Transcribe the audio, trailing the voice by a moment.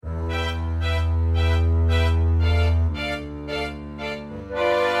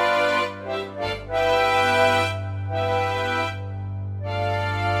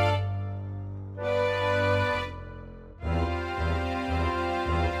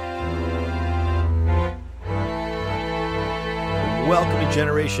Welcome to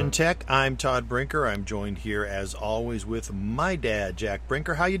Generation Tech. I'm Todd Brinker. I'm joined here, as always, with my dad, Jack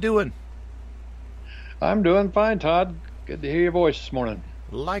Brinker. How you doing? I'm doing fine, Todd. Good to hear your voice this morning.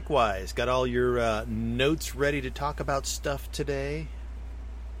 Likewise. Got all your notes ready to talk about stuff today?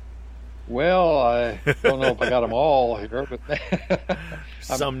 Well, I don't know if I got them all here, but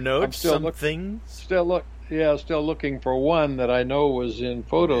some notes, some things. Still looking for one that I know was in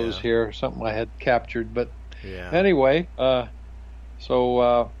photos here, something I had captured. But anyway,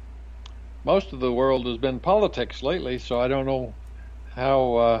 so most of the world has been politics lately, so I don't know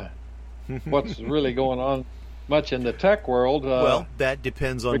how what's really going on much in the tech world. Well, that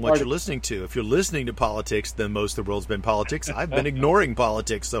depends on what you're listening to. If you're listening to politics, then most of the world's been politics. I've been ignoring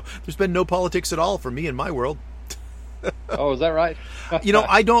politics, so there's been no politics at all for me in my world. Oh, is that right?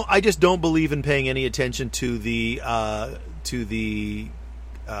 I just don't believe in paying any attention to the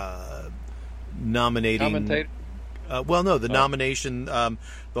nominating. Commentator? Nomination, the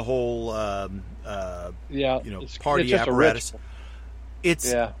whole party it's apparatus.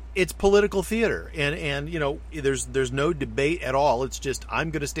 It's political theater, and there's no debate at all. It's just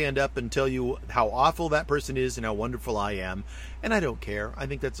I'm going to stand up and tell you how awful that person is and how wonderful I am, and I don't care. I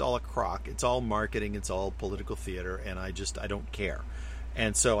think that's all a crock. It's all marketing. It's all political theater, and I don't care.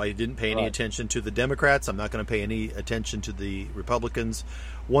 And so I didn't pay any attention to the Democrats. I'm not going to pay any attention to the Republicans.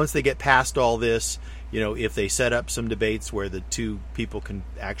 Once they get past all this, if they set up some debates where the two people can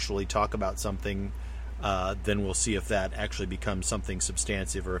actually talk about something, then we'll see if that actually becomes something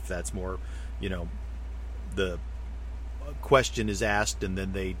substantive, or if that's more, the question is asked and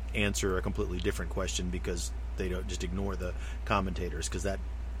then they answer a completely different question because they don't just ignore the commentators, because that's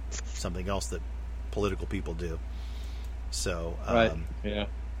something else that political people do. So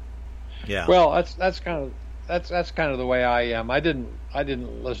yeah. Well, that's kind of the way I am. I didn't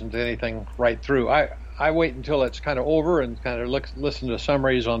listen to anything right through. I wait until it's kind of over and kind of listen to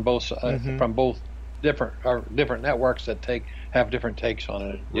summaries on both from both different networks that have different takes on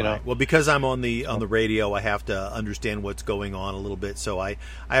it. You know. Well, because I'm on the radio, I have to understand what's going on a little bit. So I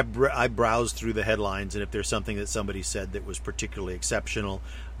browse through the headlines, and if there's something that somebody said that was particularly exceptional,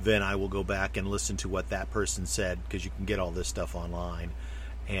 then I will go back and listen to what that person said, because you can get all this stuff online,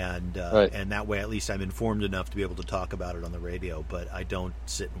 and that way at least I'm informed enough to be able to talk about it on the radio. But I don't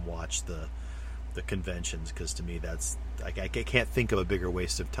sit and watch the conventions, because to me that's I can't think of a bigger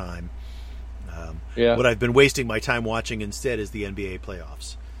waste of time. What I've been wasting my time watching instead is the NBA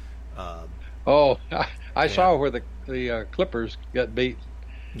playoffs. I saw where the Clippers got beat.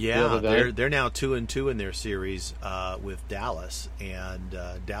 Yeah, they're now 2-2 in their series with Dallas, and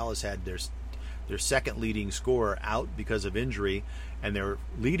Dallas had their second leading scorer out because of injury, and their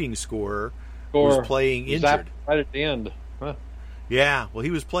leading scorer was playing injured right at the end. Huh. Yeah, well,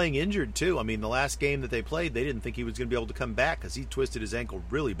 he was playing injured too. I mean, the last game that they played, they didn't think he was going to be able to come back because he twisted his ankle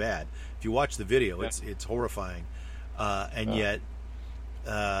really bad. If you watch the video, it's horrifying, yet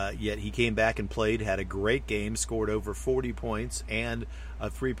he came back and played, had a great game, scored over 40 points and a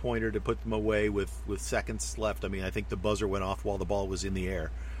three-pointer to put them away with seconds left. I mean, I think the buzzer went off while the ball was in the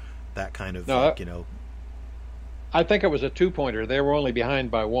air. That kind of, I think it was a two-pointer. They were only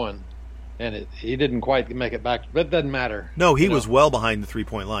behind by one, and he didn't quite make it back. But it doesn't matter. No, he was well behind the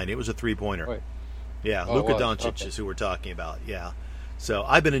three-point line. It was a three-pointer. Right. Yeah, Luka Doncic is who we're talking about. Yeah. So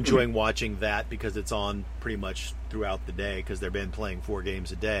I've been enjoying watching that because it's on pretty much throughout the day, because they've been playing 4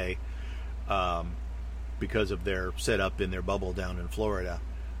 games a day because of their setup in their bubble down in Florida.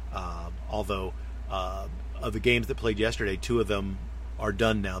 Although of the games that played yesterday, 2 of them are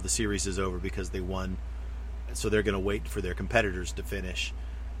done now. The series is over because they won. So they're going to wait for their competitors to finish.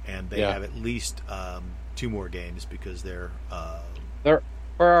 And they have at least 2 more games because they're where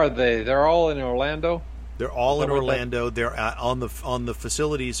are they? They're all in Orlando? They're all in Orlando. They're on the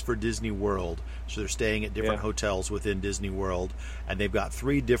facilities for Disney World, so they're staying at different hotels within Disney World, and they've got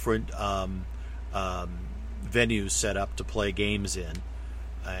 3 different venues set up to play games in.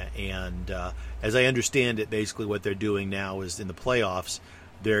 As I understand it, basically what they're doing now is in the playoffs,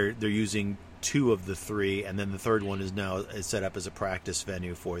 they're using 2 of the 3, and then the third one is set up as a practice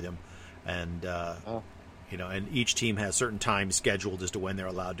venue for them, and. And each team has certain times scheduled as to when they're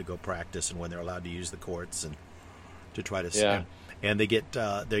allowed to go practice and when they're allowed to use the courts and to try to. And they get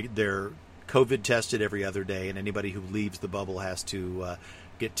they're COVID tested every other day, and anybody who leaves the bubble has to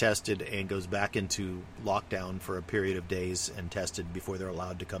get tested and goes back into lockdown for a period of days and tested before they're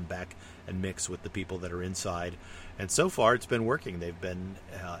allowed to come back and mix with the people that are inside. And so far, it's been working. They've been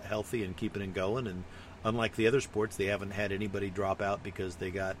healthy and keeping it going. And unlike the other sports, they haven't had anybody drop out because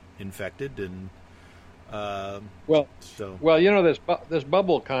they got infected and. This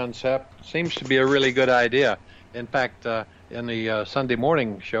bubble concept seems to be a really good idea. In fact, in the Sunday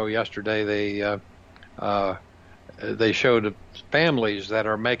morning show yesterday, they showed families that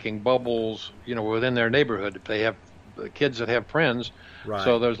are making bubbles, within their neighborhood. If they have kids that have friends, right.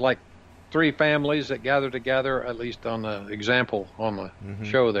 So there's like 3 families that gather together, at least on the example on the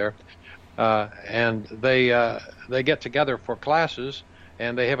show there, and they get together for classes,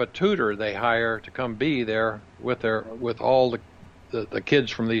 and they have a tutor they hire to come be there with all the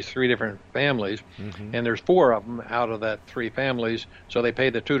kids from these 3 different families, and there's 4 of them out of that 3 families, so they pay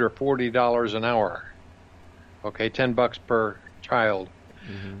the tutor $40 an hour. Okay, $10 per child.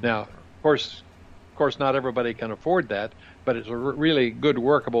 Now, of course, not everybody can afford that, but it's a really good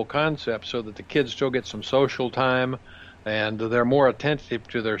workable concept so that the kids still get some social time, and they're more attentive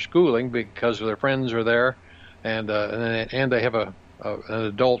to their schooling because their friends are there, and they have an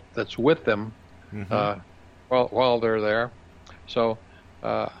adult that's with them while they're there. So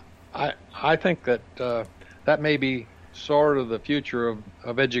I think that that may be sort of the future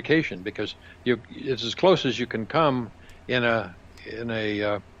of education, because it's as close as you can come in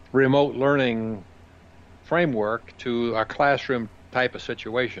a remote learning framework to a classroom type of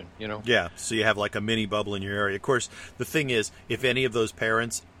situation, Yeah, so you have like a mini bubble in your area. Of course, the thing is, if any of those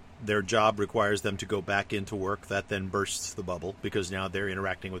parents, their job requires them to go back into work, that then bursts the bubble, because now they're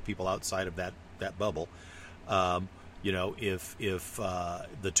interacting with people outside of that bubble. If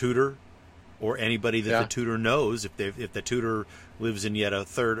the tutor or anybody that the tutor knows, if the tutor lives in yet a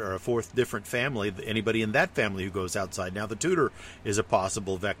 3rd or a 4th different family, anybody in that family who goes outside, now the tutor is a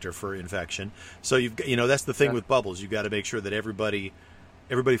possible vector for infection. So that's the thing with bubbles. You've got to make sure that everybody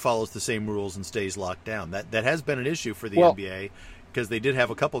follows the same rules and stays locked down. That has been an issue for the NBA, because they did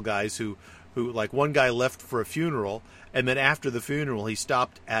have a couple guys who like, one guy left for a funeral, and then after the funeral he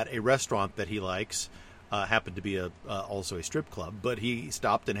stopped at a restaurant that he likes. Happened to be also a strip club, but he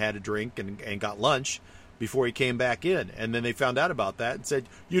stopped and had a drink and got lunch before he came back in. And then they found out about that and said,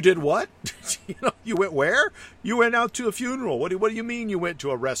 "You did what? You went where? You went out to a funeral. What do you mean you went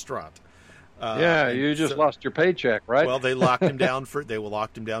to a restaurant?" You just lost your paycheck, right? Well, they locked him down for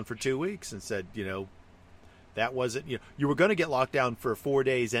 2 weeks and said, that wasn't, you were going to get locked down for 4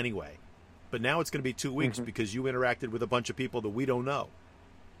 days anyway, but now it's going to be 2 weeks because you interacted with a bunch of people that we don't know.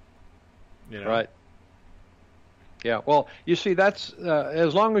 Right. Yeah, well, you see, that's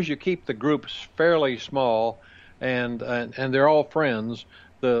as long as you keep the groups fairly small, and they're all friends,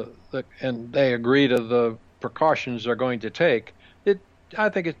 and they agree to the precautions they're going to take, I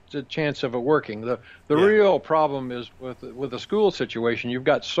think it's a chance of it working. The real problem is with the school situation. You've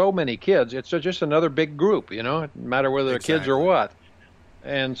got so many kids; it's just another big group. No matter whether they're kids or what,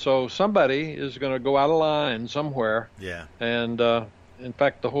 and so somebody is going to go out of line somewhere. Yeah, and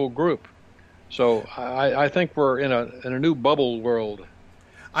infect the whole group. So I think we're in a new bubble world.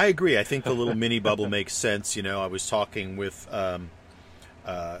 I agree. I think the little mini bubble makes sense. I was talking with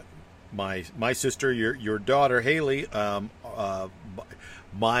my sister, your daughter Haley,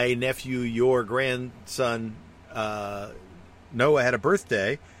 my nephew, your grandson Noah had a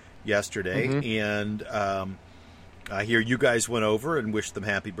birthday yesterday, and I hear you guys went over and wished them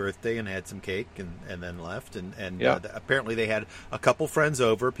happy birthday and had some cake and then left. And apparently they had a couple friends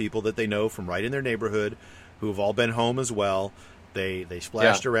over, people that they know from right in their neighborhood, who have all been home as well. They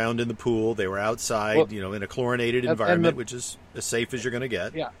splashed around in the pool. They were outside, in a chlorinated environment, which is as safe as you're going to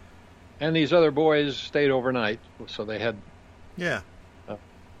get. Yeah. And these other boys stayed overnight, so they had... Yeah.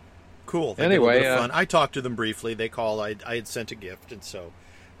 Cool. Anyway, fun. I talked to them briefly. They called. I had sent a gift, and so...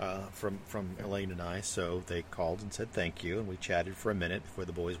 from Elaine and I, so they called and said thank you, and we chatted for a minute before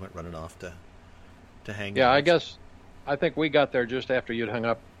the boys went running off to hang out. Yeah, I think we got there just after you'd hung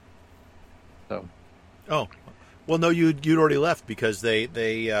up. So. Oh, well, no, you'd already left, because they is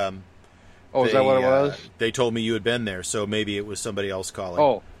that what it was? They told me you had been there, so maybe it was somebody else calling.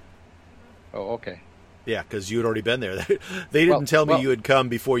 Oh, okay. Yeah, because you had already been there. They didn't tell me you had come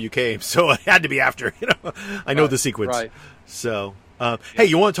before you came, so it had to be after. I know the sequence. Right. So. Hey,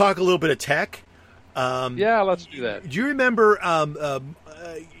 you want to talk a little bit of tech? Yeah, let's do that. Do you remember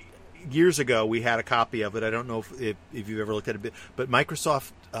years ago we had a copy of it? I don't know if you've ever looked at it, but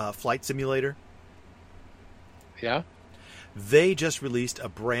Microsoft Flight Simulator? Yeah. They just released a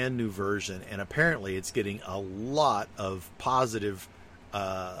brand new version, and apparently it's getting a lot of positive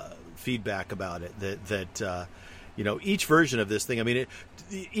feedback about it. That each version of this thing, I mean,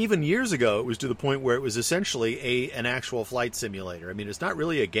 even years ago, it was to the point where it was essentially an actual flight simulator. I mean, it's not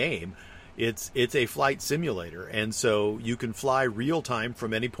really a game. It's a flight simulator. And so you can fly real time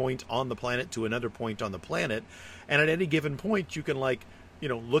from any point on the planet to another point on the planet. And at any given point, you can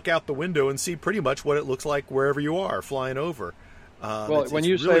look out the window and see pretty much what it looks like wherever you are flying over. Well, when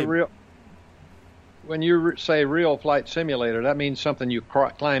you say real, when you say real flight simulator, that means something you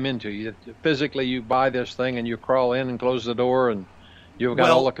climb into. You physically you buy this thing and you crawl in and close the door, and you've got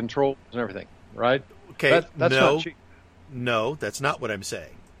all the controls and everything, right? Okay, that's not cheap. No, that's not what I'm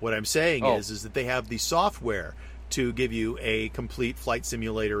saying. What I'm saying is that they have the software to give you a complete flight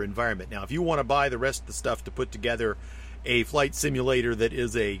simulator environment. Now, if you want to buy the rest of the stuff to put together a flight simulator that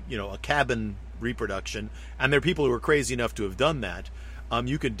is a cabin reproduction, and there are people who are crazy enough to have done that,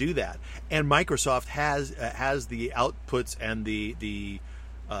 you can do that. And Microsoft has the outputs and the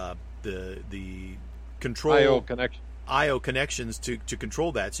control IO connections to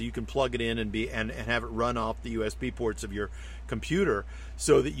control that, so you can plug it in and have it run off the USB ports of your computer,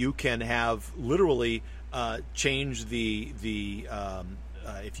 so that you can have literally change the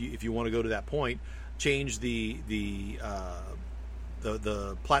if you want to go to that point, change the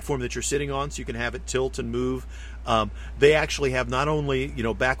platform that you're sitting on, so you can have it tilt and move. They actually have not only,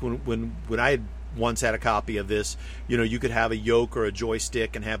 back when I had once had a copy of this, you could have a yoke or a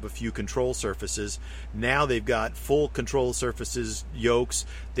joystick and have a few control surfaces. Now they've got full control surfaces, yokes.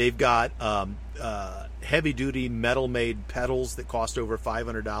 They've got heavy-duty metal-made pedals that cost over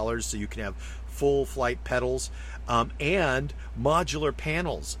 $500, so you can have full flight pedals, and modular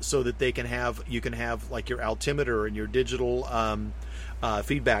panels, so that you can have like your altimeter and your digital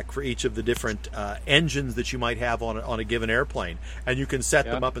feedback for each of the different engines that you might have on a given airplane, and you can set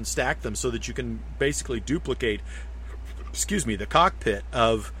them up and stack them so that you can basically duplicate, the cockpit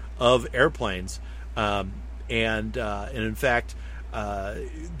of airplanes, and in fact,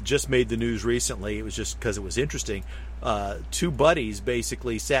 just made the news recently. It was just because it was interesting. Two buddies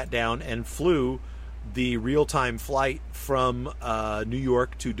basically sat down and flew the real-time flight from New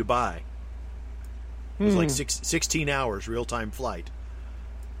York to Dubai. It was like 16 hours real-time flight.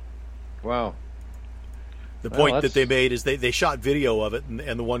 Wow. The point that they made is they shot video of it,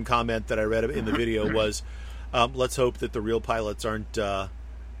 and the one comment that I read in the video was, let's hope that the real pilots aren't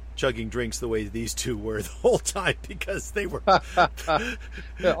chugging drinks the way these two were the whole time, because they were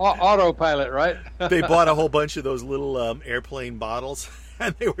autopilot, right? They bought a whole bunch of those little airplane bottles,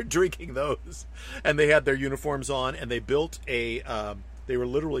 and they were drinking those, and they had their uniforms on, and they built they were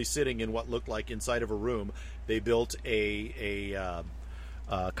literally sitting in what looked like inside of a room. They built a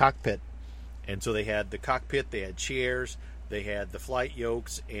cockpit, and so they had the cockpit, they had chairs, they had the flight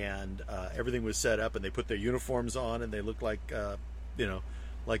yokes, and everything was set up, and they put their uniforms on, and they looked like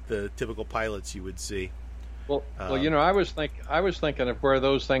like the typical pilots you would see. Well, I was thinking of where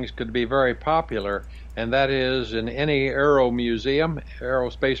those things could be very popular, and that is in any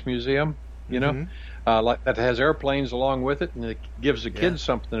aerospace museum, like that has airplanes along with it, and it gives the kids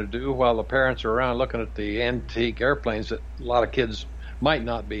something to do while the parents are around looking at the antique airplanes that a lot of kids might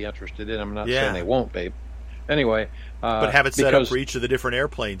not be interested in. I'm not saying they won't be. Anyway, but have it set up for each of the different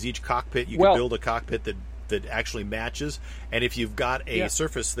airplanes. Each cockpit, you can build a cockpit that actually matches, and if you've got a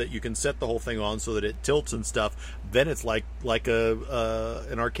surface that you can set the whole thing on so that it tilts and stuff, then it's like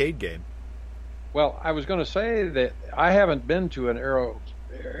an arcade game. Well, I was going to say that I haven't been to an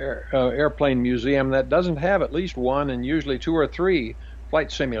airplane museum that doesn't have at least one, and usually two or three flight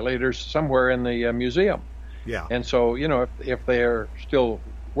simulators somewhere in the museum. Yeah. And so, if they're still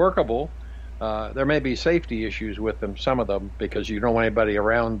workable, there may be safety issues with them, some of them, because you don't want anybody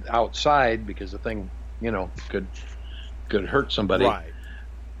around outside, because the thing, could hurt somebody. Right.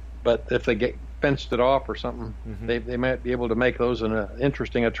 But if they get fenced it off or something, they might be able to make those an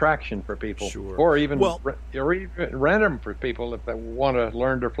interesting attraction for people. Sure. Or even rent them for people if they want to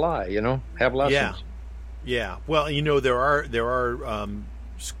learn to fly, have lessons. Yeah. Well, there are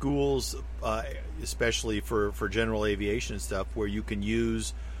schools, especially for general aviation and stuff, where you can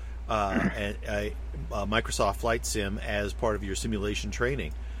use a Microsoft Flight Sim as part of your simulation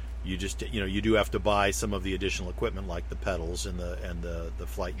training. You just you do have to buy some of the additional equipment, like the pedals and the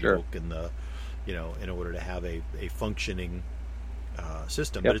flight yoke and the in order to have a functioning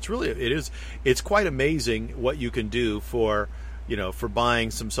system. But it's quite amazing what you can do for buying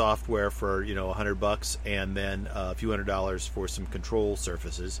some software for $100 and then a few $100 for some control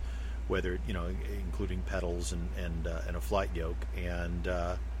surfaces, whether including pedals and a flight yoke, and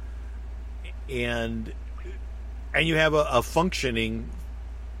you have a functioning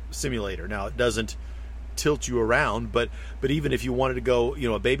simulator. Now, it doesn't tilt you around, but even if you wanted to go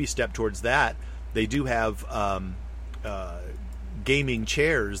a baby step towards that, they do have gaming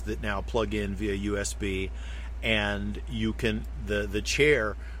chairs that now plug in via USB, and you can the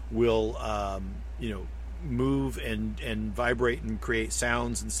chair will move and vibrate and create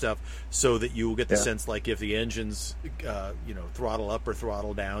sounds and stuff, so that you will get the sense, like if the engines throttle up or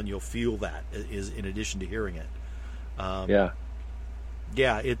throttle down, you'll feel that is in addition to hearing it.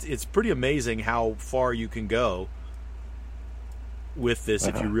 Yeah, it's pretty amazing how far you can go with this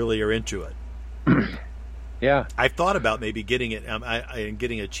if you really are into it. Yeah, I've thought about maybe getting it. I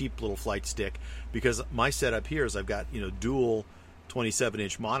getting a cheap little flight stick, because my setup here is I've got dual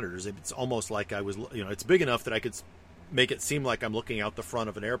 27-inch monitors. It's almost like I was it's big enough that I could make it seem like I'm looking out the front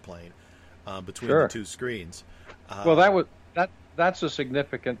of an airplane between the two screens. Well, that's a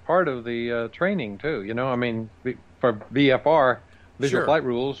significant part of the training too. I mean, for VFR, visual flight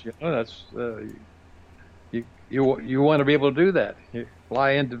rules. That's you want to be able to do that. You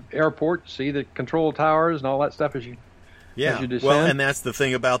fly into airport, see the control towers and all that stuff as you descend. Well, and that's the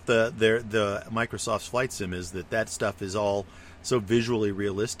thing about the Microsoft's Flight Sim, is that stuff is all so visually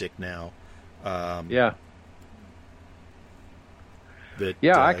realistic now. I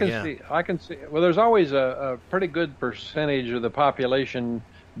can see. Well, there's always a pretty good percentage of the population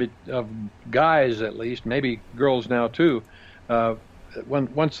of guys, at least, maybe girls now too,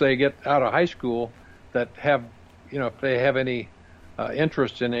 once they get out of high school, that have, if they have any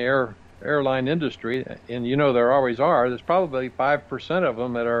interest in the airline industry, and there always are, there's probably 5% of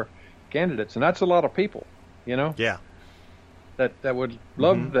them that are candidates, and that's a lot of people, Yeah. That would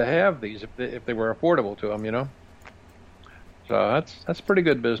love to have these if they were affordable to them, So that's pretty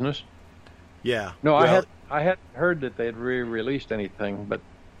good business. Yeah. No, I hadn't heard that they'd re-released anything, but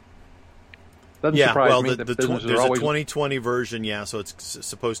doesn't surprise me. There's a 2020 version, so it's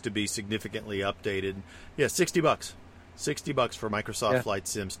supposed to be significantly updated. Yeah, $60. $60 for Microsoft Flight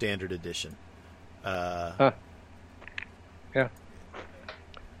Sim Standard Edition. Yeah.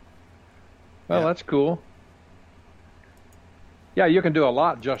 Well, that's cool. Yeah, you can do a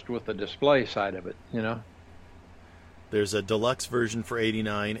lot just with the display side of it, There's a deluxe version for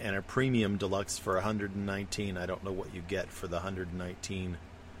 $89 and a premium deluxe for $119. I don't know what you get for the $119.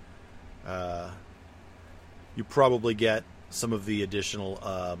 You probably get some of the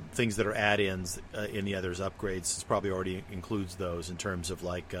additional things that are add-ins in the others upgrades. It probably already includes those in terms of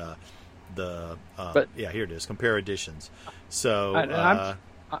like here it is, compare editions. So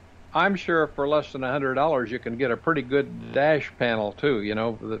I'm sure for less than $100 you can get a pretty good dash panel too.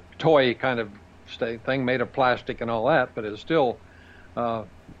 The toy kind of thing made of plastic and all that, but it still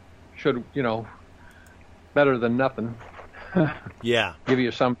should, better than nothing. Yeah. Give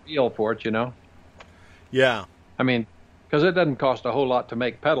you some feel for it, Yeah. I mean, because it doesn't cost a whole lot to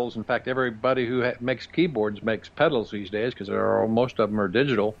make pedals. In fact, everybody who makes keyboards makes pedals these days, because most of them are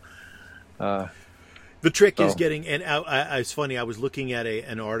digital. The trick is getting, and it's funny, I was looking at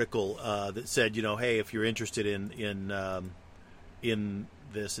an article that said, hey, if you're interested in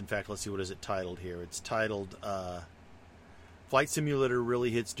this, in fact, let's see, what is it titled here? It's titled Flight Simulator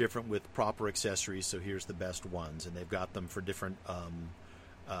Really Hits Different with Proper Accessories, so here's the best ones. And they've got them for different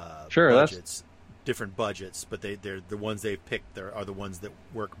budgets. Different budgets, but they're the ones they've picked are the ones that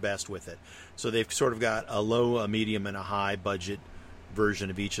work best with it. So they've sort of got a low, a medium, and a high budget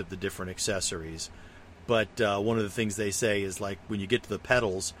version of each of the different accessories. But one of the things they say is, like, when you get to the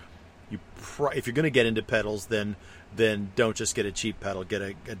pedals, if you're going to get into pedals, then don't just get a cheap pedal. Get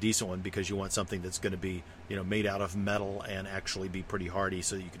a decent one, because you want something that's going to be made out of metal and actually be pretty hardy,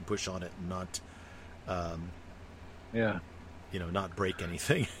 so you can push on it and not not break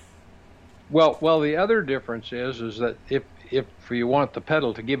anything. Well, the other difference is that if you want the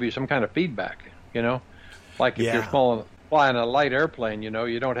pedal to give you some kind of feedback, like if you're flying a light airplane, you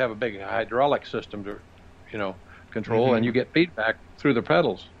don't have a big hydraulic system to, control, and you get feedback through the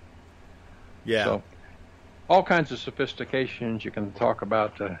pedals. Yeah. So all kinds of sophistications you can talk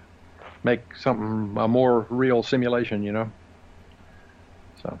about to make something a more real simulation,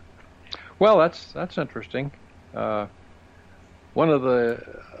 So, well, that's interesting. One of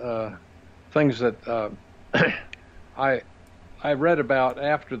the things that I read about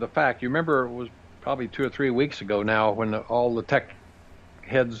after the fact. You remember, it was probably 2 or 3 weeks ago now, when all the tech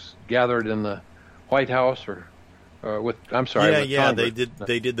heads gathered in the White House, with Congress.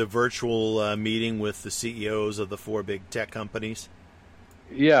 They did the virtual meeting with the CEOs of the 4 big tech companies.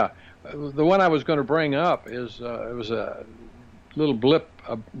 Yeah, the one I was going to bring up is it was a little blip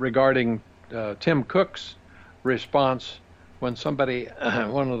regarding Tim Cook's response when somebody,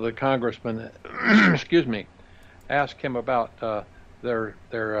 one of the congressmen, asked him about their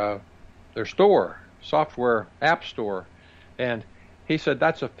software app store, and he said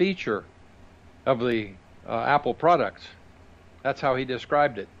that's a feature of the Apple products. That's how he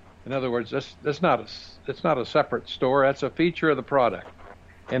described it. In other words, it's not a separate store. That's a feature of the product.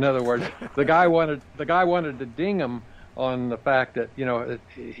 In other words, the guy wanted to ding him on the fact that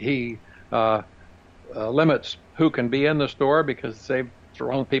he limits who can be in the store, because they've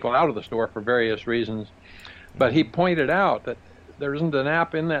thrown people out of the store for various reasons. But he pointed out that there isn't an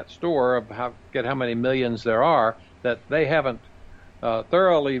app in that store of how many millions there are that they haven't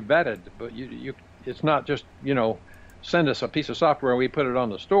thoroughly vetted. But it's not just, send us a piece of software and we put it on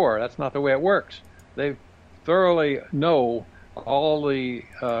the store. That's not the way it works. They thoroughly know all the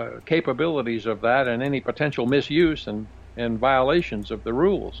capabilities of that and any potential misuse and violations of the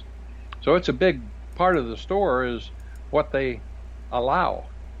rules. So it's a big part of the store is what they allow,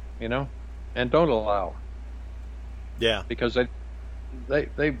 and don't allow. Yeah. Because they're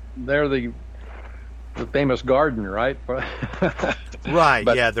the famous garden, right? Right.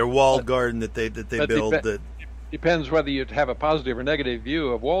 But, yeah, their walled garden that they build. That depends whether you have a positive or negative view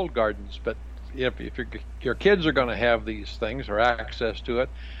of walled gardens. But if your kids are going to have these things or access to it,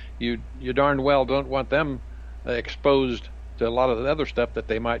 you darn well don't want them exposed to a lot of the other stuff that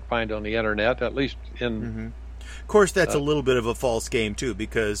they might find on the internet. At least in. Mm-hmm. Of course, that's a little bit of a false game too,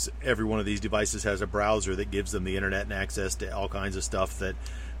 because every one of these devices has a browser that gives them the internet and access to all kinds of stuff that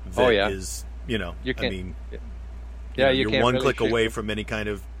is, you can't, you're one really click away from any kind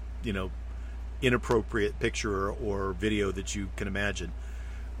of, inappropriate picture or video that you can imagine.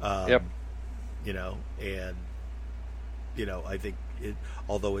 Yep. I think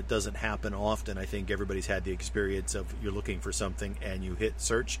although it doesn't happen often, I think everybody's had the experience of you're looking for something and you hit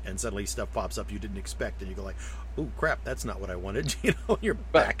search and suddenly stuff pops up you didn't expect and you go like, oh crap, that's not what I wanted. You're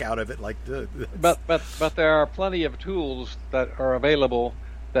back out of it like. But there are plenty of tools that are available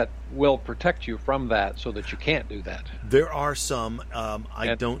that will protect you from that, so that you can't do that. There are some.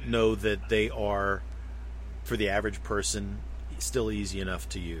 I don't know that they are, for the average person, still easy enough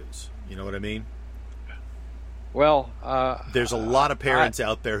to use. You know what I mean? Well, there's a lot of parents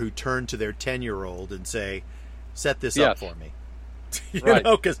out there who turn to their 10-year-old and say, "Set this up for me," right.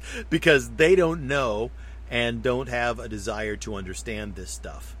 because they don't know and don't have a desire to understand this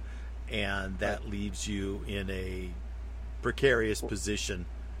stuff, and that leaves you in a precarious position.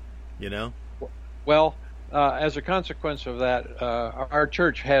 Well, as a consequence of that, our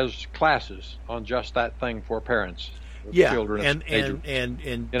church has classes on just that thing for parents. Children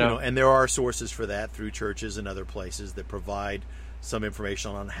and there are sources for that through churches and other places that provide some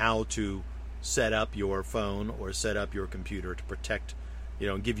information on how to set up your phone or set up your computer to protect,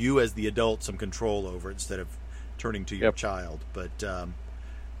 and give you as the adult some control over it instead of turning to your child. But and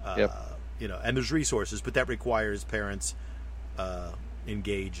there's resources, but that requires parents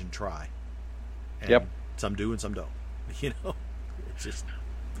engage and try. And some do and some don't. It's just.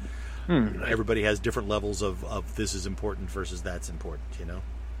 Everybody has different levels of this is important versus that's important,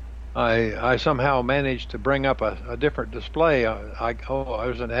 I somehow managed to bring up a different display. I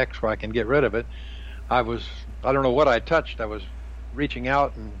was an X where I can get rid of it. I don't know what I touched. I was reaching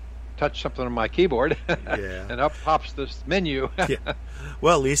out and touched something on my keyboard. And up pops this menu. Yeah.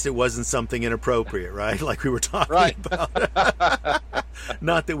 Well, at least it wasn't something inappropriate, right? Like we were talking about.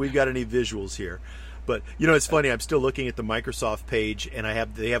 Not that we've got any visuals here. But, it's funny. I'm still looking at the Microsoft page, and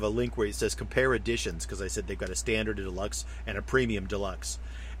they have a link where it says compare editions, because I said they've got a standard deluxe and a premium deluxe.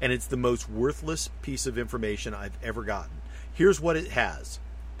 And it's the most worthless piece of information I've ever gotten. Here's what it has.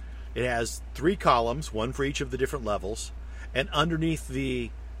 It has 3 columns, one for each of the different levels. And underneath the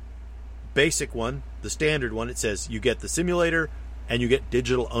basic one, the standard one, it says you get the simulator and you get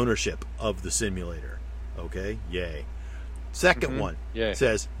digital ownership of the simulator. Okay? Yay. Second one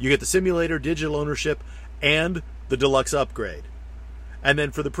says you get the simulator, digital ownership, and the deluxe upgrade. And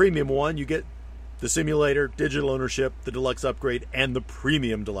then for the premium one, you get the simulator, digital ownership, the deluxe upgrade, and the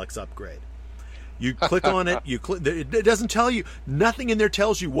premium deluxe upgrade. You click on it. It doesn't tell you. Nothing in there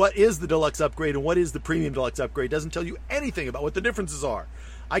tells you what is the deluxe upgrade and what is the premium deluxe upgrade. It doesn't tell you anything about what the differences are.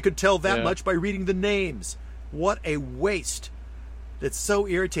 I could tell that much by reading the names. What a waste. That's so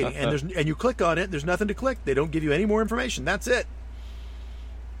irritating. And you click on it, there's nothing to click. They don't give you any more information. That's it.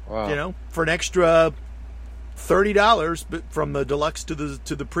 Wow. For an extra $30, but from the deluxe to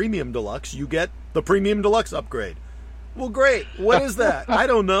the premium deluxe, you get the premium deluxe upgrade. Well, great. What is that? I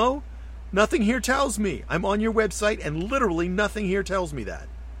don't know. Nothing here tells me. I'm on your website, and literally nothing here tells me that.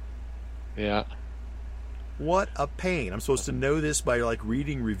 Yeah. What a pain. I'm supposed to know this by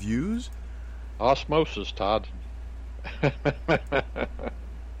reading reviews? Osmosis, Todd.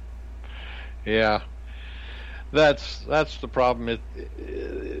 Yeah, that's the problem.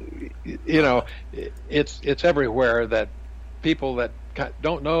 It's everywhere that people that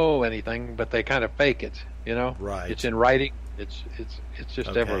don't know anything, but they kind of fake it. Right. It's in writing. It's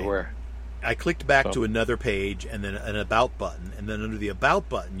just everywhere. I clicked back to another page and then an About button, and then under the About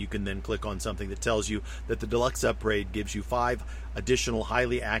button you can then click on something that tells you that the deluxe upgrade gives you 5 additional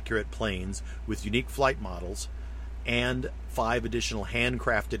highly accurate planes with unique flight models and 5 additional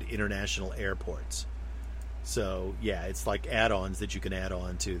handcrafted international airports. So yeah, it's like add-ons that you can add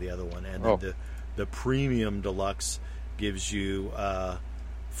on to the other one, and then the premium deluxe gives you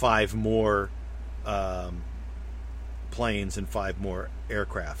 5 more planes and 5 more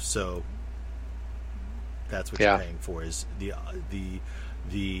aircraft. So that's what you're paying for, is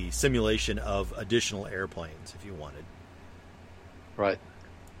the simulation of additional airplanes if you wanted. Right.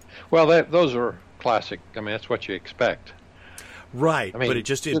 Well, those are classic. I mean, that's what you expect. Right, I mean,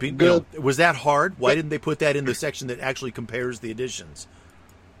 but was that hard? Why didn't they put that in the section that actually compares the editions?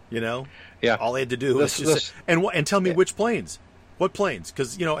 You know, all they had to do was just and tell me which planes, what planes,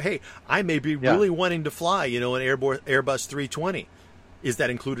 because hey, I may be really wanting to fly, an Airbus 320. Is that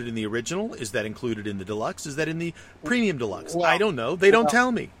included in the original? Is that included in the deluxe? Is that in the premium deluxe? Well, I don't know. They don't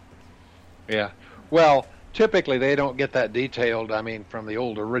tell me. Yeah, well. Typically, they don't get that detailed. I mean, from the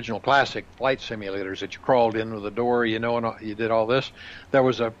old original classic flight simulators that you crawled in with the door, and you did all this. There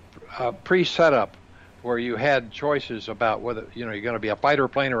was a pre-setup where you had choices about whether you're going to be a fighter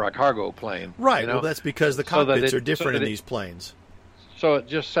plane or a cargo plane. Right. Well, that's because the cockpits are different in these planes. So it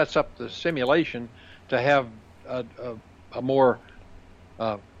just sets up the simulation to have a more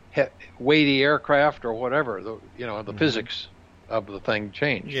weighty aircraft or whatever. The physics of the thing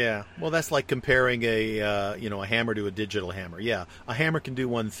change. Yeah, well, that's like comparing a hammer to a digital hammer. Yeah, a hammer can do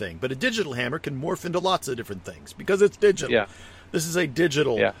one thing, but a digital hammer can morph into lots of different things because it's digital. Yeah, this is a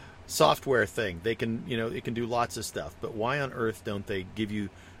digital software thing. They can, it can do lots of stuff. But why on earth don't they give you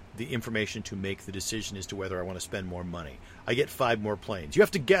the information to make the decision as to whether I want to spend more money? I get 5 more planes. You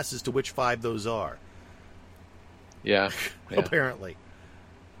have to guess as to which 5 those are. Yeah. Apparently,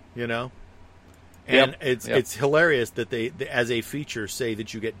 And it's hilarious that they, as a feature, say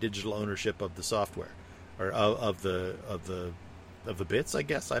that you get digital ownership of the software, or of the bits. I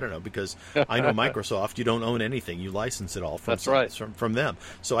guess I don't know, because I know Microsoft. You don't own anything; you license it all from them.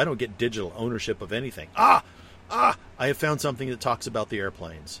 So I don't get digital ownership of anything. I have found something that talks about the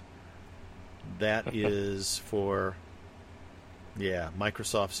airplanes. That is for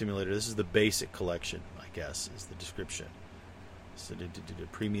Microsoft Simulator. This is the basic collection, I guess, is the description. So the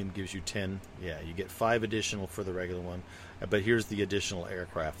premium gives you 10. Yeah, you get 5 additional for the regular one, but here's the additional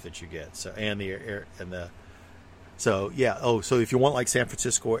aircraft that you get. So so if you want like San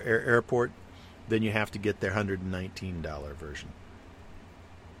Francisco Airport, then you have to get their $119 version.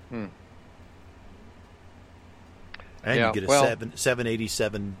 And you get a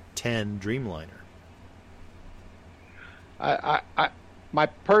 787-10 Dreamliner. My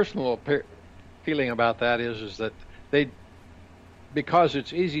personal feeling about that is that because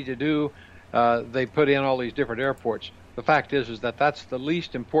it's easy to do, they put in all these different airports. The fact is that that's the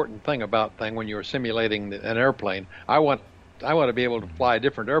least important thing when you're simulating an airplane. I want to be able to fly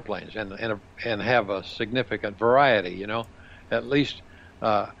different airplanes and have a significant variety. At least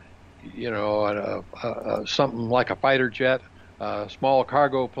something like a fighter jet, a small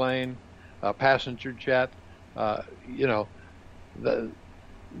cargo plane, a passenger jet.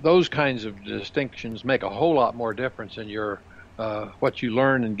 Those kinds of distinctions make a whole lot more difference in your what you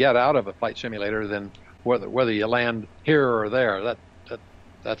learn and get out of a flight simulator than whether you land here or there.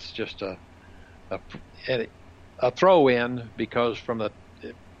 That's just a throw in, because from the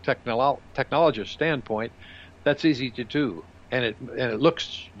technologist standpoint, that's easy to do, and it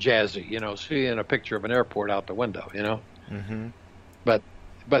looks jazzy. Seeing a picture of an airport out the window. Mm-hmm. But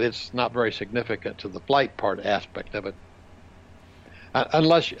it's not very significant to the flight part aspect of it.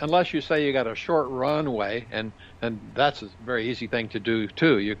 Unless you say you got a short runway, and that's a very easy thing to do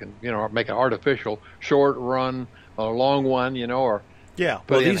too. You can make an artificial short run, a long one, or well,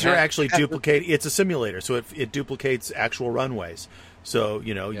 these are actually duplicated. It's a simulator, so it duplicates actual runways. So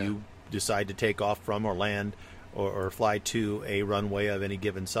you decide to take off from or land or fly to a runway of any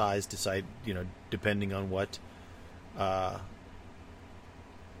given size. Decide depending on what you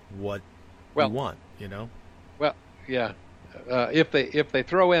want. Well, yeah. If they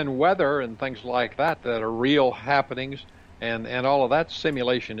throw in weather and things like that are real happenings, and all of that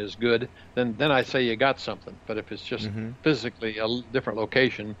simulation is good, then I say you got something. But if it's just physically a different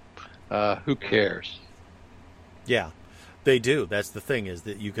location, who cares? Yeah, they do. That's the thing, is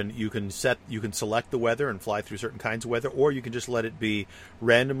that you can select the weather and fly through certain kinds of weather, or you can just let it be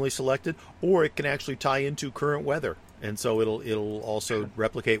randomly selected, or it can actually tie into current weather, and so it'll also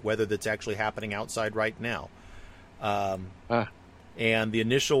replicate weather that's actually happening outside right now. And the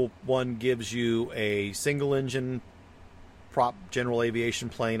initial one gives you a single engine prop general aviation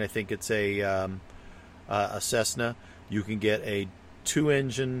plane. I think it's a Cessna. You can get a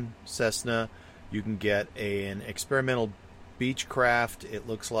 2-engine Cessna. You can get an experimental Beechcraft. It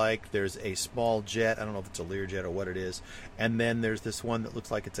looks like there's a small jet. I don't know if it's a Learjet or what it is. And then there's this one that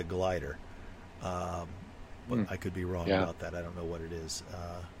looks like it's a glider. but I could be wrong about that. I don't know what it is.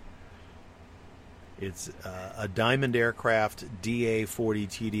 It's a Diamond Aircraft DA-40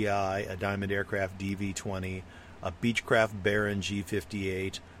 TDI, a Diamond Aircraft DV-20, a Beechcraft Baron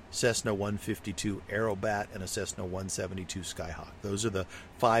G-58, Cessna 152 Aerobat, and a Cessna 172 Skyhawk. Those are the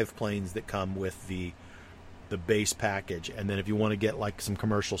 5 planes that come with the base package. And then if you want to get like some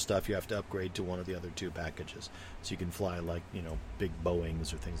commercial stuff, you have to upgrade to one of the other 2 packages. So you can fly like, big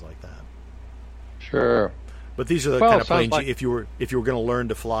Boeings or things like that. Sure. But these are the kind of planes if you were going to learn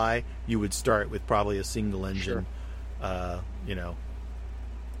to fly, you would start with probably a single engine,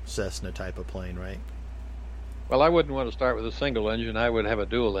 Cessna type of plane, right? Well, I wouldn't want to start with a single engine. I would have a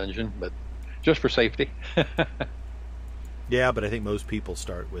dual engine, but just for safety. Yeah, but I think most people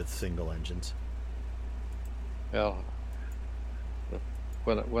start with single engines. Well,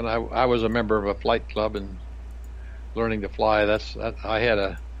 when I was a member of a flight club and learning to fly, I had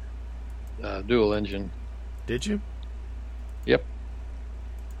a dual engine. Did you? Yep.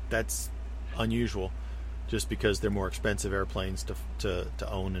 That's unusual, just because they're more expensive airplanes to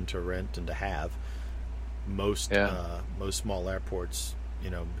own and to rent and to have. Most small airports,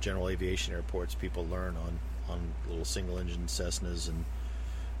 general aviation airports, people learn on little single engine Cessnas and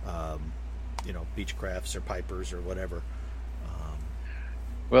Beechcrafts or Pipers or whatever.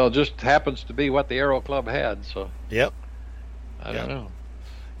 Well, it just happens to be what the Aero Club had, so. Yep. I don't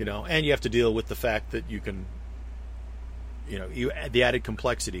know. And you have to deal with the fact that you can, the added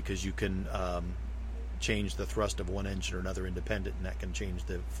complexity, because you can change the thrust of one engine or another independent, and that can change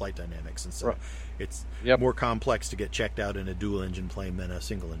the flight dynamics. And so it's more complex to get checked out in a dual engine plane than a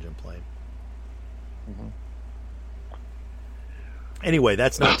single engine plane. Mm-hmm. Anyway,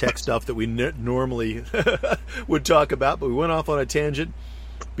 that's not tech stuff that we normally would talk about, but we went off on a tangent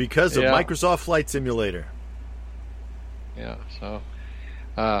because of Microsoft Flight Simulator. Yeah, so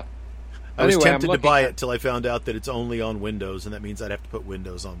I was tempted to buy it till I found out that it's only on Windows, and that means I'd have to put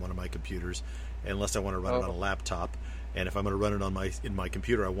Windows on one of my computers, unless I want to run it on a laptop. And if I'm going to run it in my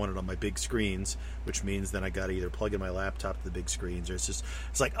computer, I want it on my big screens, which means then I got to either plug in my laptop to the big screens, or it's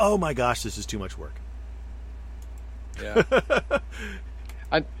like, oh my gosh, this is too much work. Yeah.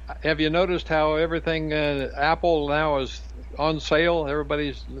 Have you noticed how everything Apple now is on sale?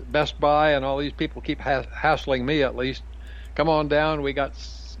 Everybody's Best Buy and all these people keep hassling me, at least. Come on down. We got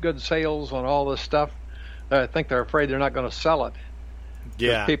good sales on all this stuff. I think they're afraid they're not going to sell it.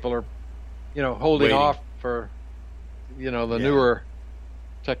 Yeah. People are, holding off for, the newer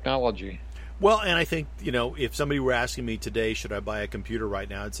technology. Well, and I think, if somebody were asking me today, should I buy a computer right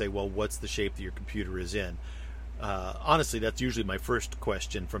now, I'd say, well, what's the shape that your computer is in? Honestly, that's usually my first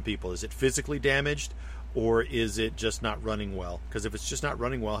question from people. Is it physically damaged, or is it just not running well? Because if it's just not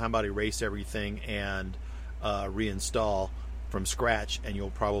running well, how about erase everything and reinstall from scratch, and you'll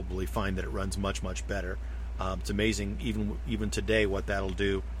probably find that it runs much, much better. It's amazing, even today, what that'll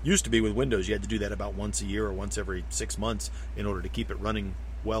do. Used to be with Windows, you had to do that about once a year or once every 6 months in order to keep it running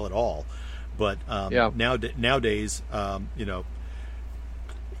well at all. But nowadays,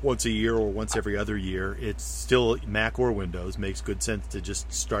 once a year or once every other year, it's still Mac or Windows. Makes good sense to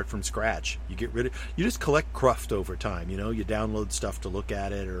just start from scratch. You just collect cruft over time. You download stuff to look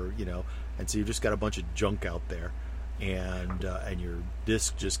at it, or and so you've just got a bunch of junk out there, and your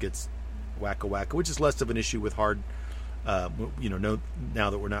disk just gets wacka, which is less of an issue with hard. Now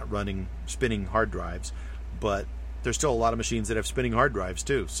that we're not running spinning hard drives, but there's still a lot of machines that have spinning hard drives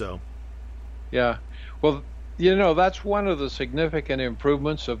too. So, yeah, well. That's one of the significant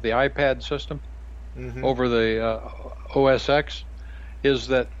improvements of the iPad system over the OS X, is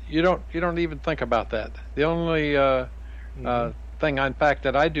that you don't even think about that. The only thing, in fact,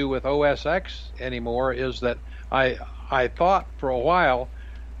 that I do with OS X anymore is that I thought for a while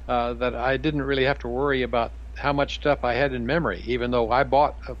that I didn't really have to worry about how much stuff I had in memory, even though I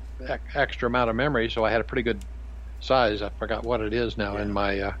bought an extra amount of memory, so I had a pretty good size. I forgot what it is now in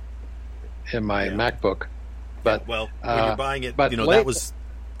my MacBook. But when you're buying it, that was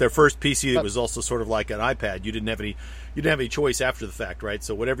their first PC. It was also sort of like an iPad. You didn't have any choice after the fact, right?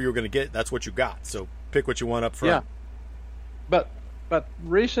 So whatever you were going to get, that's what you got. So pick what you want up front. Yeah. But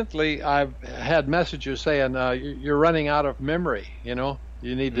recently I've had messages saying you're running out of memory. You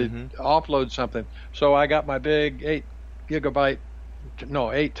need to offload something. So I got my big 8 terabyte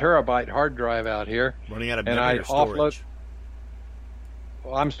hard drive out here. Running out of memory or storage?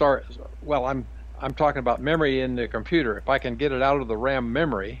 I'm talking about memory in the computer. If I can get it out of the RAM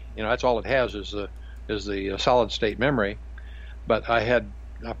memory, that's all it has is the solid state memory. But I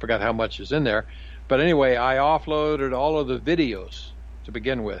forgot how much is in there. But anyway, I offloaded all of the videos to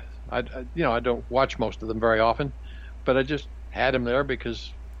begin with. I don't watch most of them very often, but I just had them there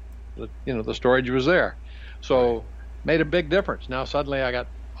because the storage was there. So made a big difference. Now suddenly I got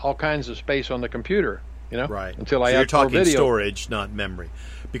all kinds of space on the computer, Right. Until I so had you're talking video. storage, not memory.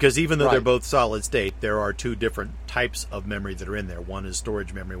 Because even though Right. they're both solid state, there are two different types of memory that are in there. One is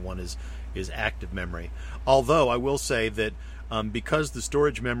storage memory, one is active memory. Although I will say that because the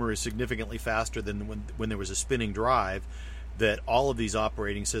storage memory is significantly faster than when there was a spinning drive, that all of these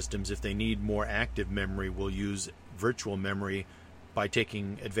operating systems, if they need more active memory, will use virtual memory by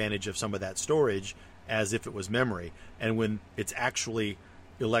taking advantage of some of that storage as if it was memory. And when it's actually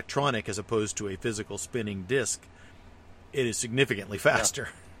electronic as opposed to a physical spinning disk, it is significantly faster.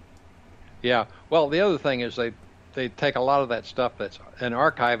 Yeah. Well, the other thing is they take a lot of that stuff and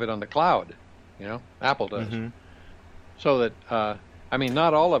archive it on the cloud. Apple does. Mm-hmm. So that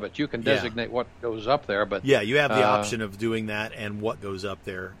not all of it. You can designate what goes up there, but yeah, you have the option of doing that and what goes up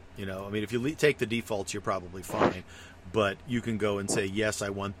there. If you take the defaults, you're probably fine. But you can go and say, yes, I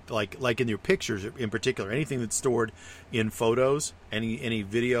want, like in your pictures in particular, anything that's stored in photos, any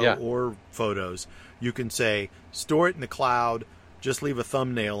video or photos, you can say, store it in the cloud, just leave a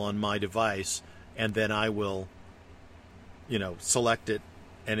thumbnail on my device, and then I will, select it.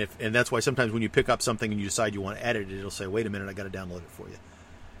 And that's why sometimes when you pick up something and you decide you want to edit it, it'll say, wait a minute, I got to download it for you.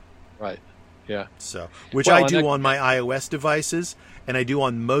 Right. Yeah. So, which I do on my iOS devices, and I do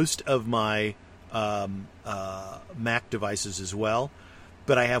on most of my Mac devices as well.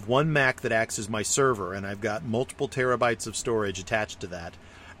 But I have one Mac that acts as my server, and I've got multiple terabytes of storage attached to that.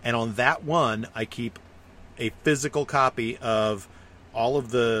 And on that one, I keep a physical copy of all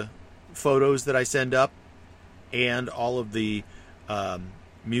of the photos that I send up and all of the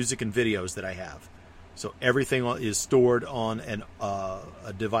music and videos that I have. So everything is stored on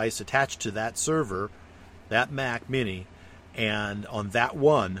a device attached to that server, that Mac Mini, and on that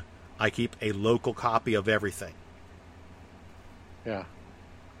one, I keep a local copy of everything. Yeah.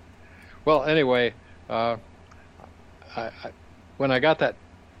 Well, anyway, when I got that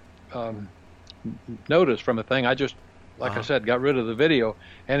notice from a thing, I just, like I said, got rid of the video,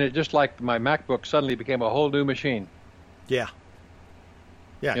 and it just like my MacBook suddenly became a whole new machine. Yeah.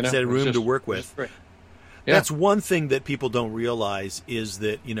 Yeah, it's had room to work with. Yeah. That's one thing that people don't realize is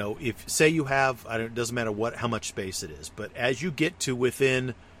that, if say you have, it doesn't matter how much space it is, but as you get to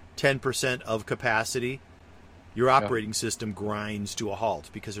within 10% of capacity, your operating system grinds to a halt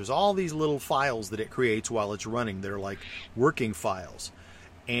because there's all these little files that it creates while it's running. They're like working files.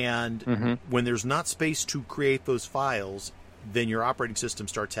 And when there's not space to create those files, then your operating system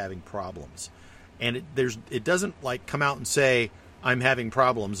starts having problems. And it doesn't come out and say, I'm having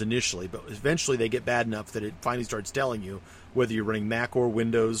problems initially, but eventually they get bad enough that it finally starts telling you whether you're running Mac or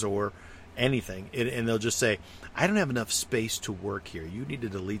Windows or anything. And they'll just say, I don't have enough space to work here. You need to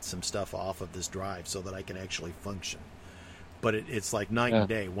delete some stuff off of this drive so that I can actually function. But it's like night and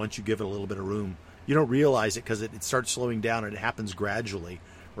day. Once you give it a little bit of room, you don't realize it because it starts slowing down and it happens gradually,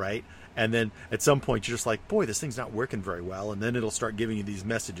 right? And then at some point you're just like, boy, this thing's not working very well. And then it'll start giving you these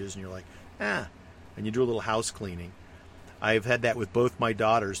messages and you're like, and you do a little house cleaning. I've had that with both my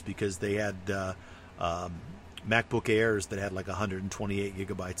daughters because they had MacBook Airs that had 128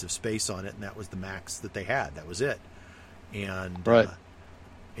 gigabytes of space on it, and that was the max that they had. That was it. And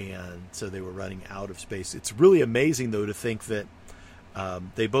and so they were running out of space. It's really amazing, though, to think that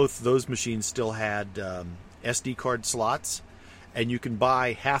those machines still had SD card slots, and you can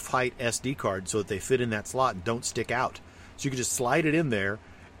buy half-height SD cards so that they fit in that slot and don't stick out. So you can just slide it in there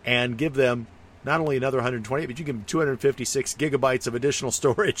and give them not only another 128, but you give them 256 gigabytes of additional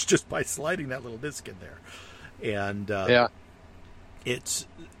storage just by sliding that little disk in there. And it's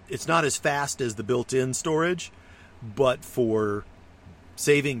not as fast as the built-in storage, but for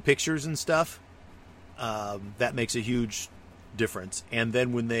saving pictures and stuff, that makes a huge difference. And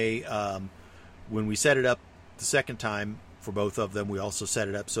then when we set it up the second time for both of them, we also set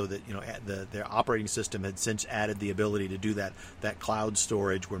it up so that their operating system had since added the ability to do that cloud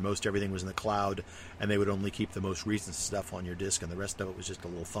storage where most everything was in the cloud, and they would only keep the most recent stuff on your disk, and the rest of it was just a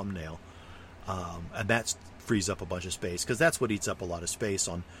little thumbnail. And that frees up a bunch of space because that's what eats up a lot of space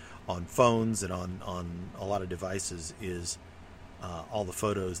on phones and on a lot of devices is all the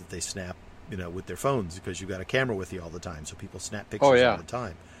photos that they snap with their phones because you've got a camera with you all the time, so people snap pictures all the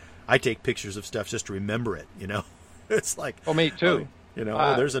time. I take pictures of stuff just to remember it. It's like, me too.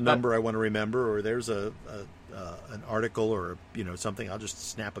 There's a number I want to remember, or there's an article, or something. I'll just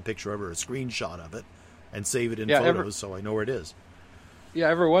snap a picture of it or a screenshot of it and save it in photos so I know where it is. Yeah,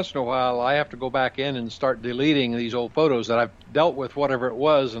 every once in a while I have to go back in and start deleting these old photos that I've dealt with, whatever it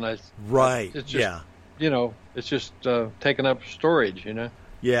was, and it's just, it's just taking up storage,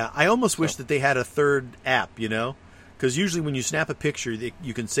 Yeah, I almost wish that they had a third app, because usually when you snap a picture,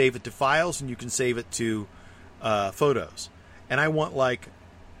 you can save it to files and you can save it to photos, and I want like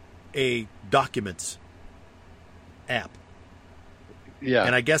a documents app. Yeah.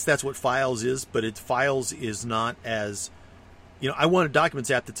 And I guess that's what Files is, but Files is not as, I want a documents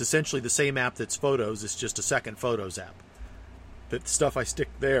app that's essentially the same app that's Photos. It's just a second Photos app. The stuff I stick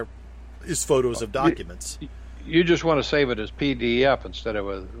there is photos of documents. You just want to save it as PDF instead of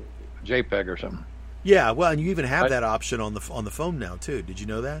a JPEG or something. Yeah, well, and you even have that option on the phone now too. Did you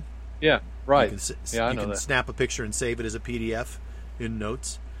know that? Yeah, right. You I know can that. snap a picture and save it as a PDF in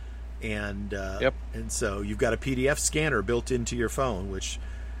Notes. And and so you've got a PDF scanner built into your phone, which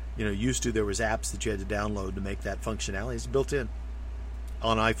used to there was apps that you had to download to make that functionality. It's built in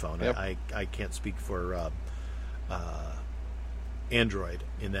on iPhone. Yep. I can't speak for Android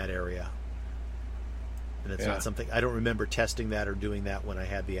in that area, and it's not something I don't remember testing that or doing that when I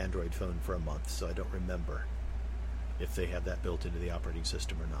had the Android phone for a month, so I don't remember if they have that built into the operating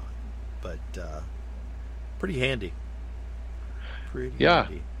system or not. But pretty handy.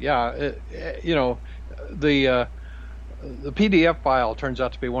 Handy. Yeah. The PDF file turns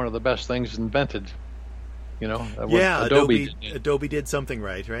out to be one of the best things invented. Adobe did something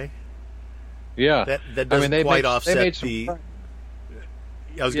right? Yeah, that doesn't quite offset the.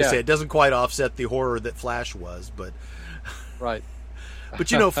 I was going to say it doesn't quite offset the horror that Flash was, but right. But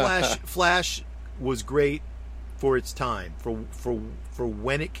Flash was great for its time. For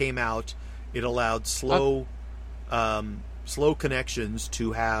when it came out, it allowed slow connections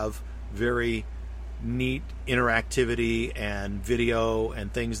to have very neat interactivity and video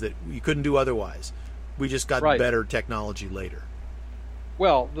and things that you couldn't do otherwise. We just got better technology later.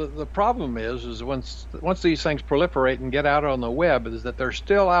 Well, the problem is once these things proliferate and get out on the web, is that they're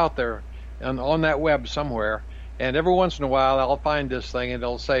still out there and on that web somewhere. And every once in a while, I'll find this thing and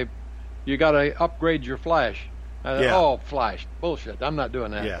it'll say, "You got to upgrade your Flash." Oh, Flash, bullshit! I'm not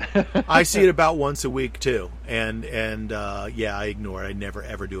doing that. Yeah, I see it about once a week too, and I ignore it. I never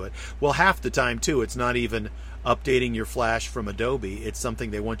ever do it. Well, half the time too, it's not even updating your Flash from Adobe. It's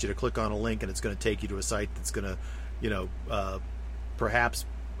something they want you to click on a link, and it's going to take you to a site that's going to, perhaps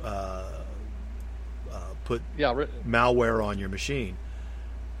put malware on your machine.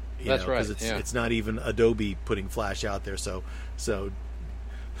 That's right. Because it's not even Adobe putting Flash out there. So.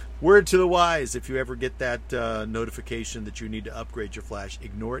 Word to the wise, if you ever get that notification that you need to upgrade your Flash,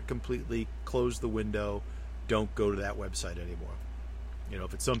 ignore it completely, close the window, don't go to that website anymore.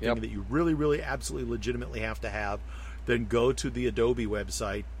 If it's something that you really, really, absolutely, legitimately have to have, then go to the Adobe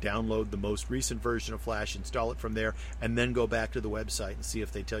website, download the most recent version of Flash, install it from there, and then go back to the website and see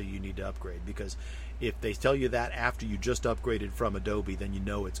if they tell you need to upgrade. Because if they tell you that after you just upgraded from Adobe, then you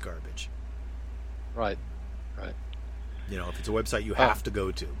know it's garbage. Right. If it's a website you have to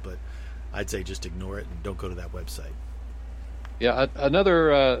go to, but I'd say just ignore it and don't go to that website. Yeah,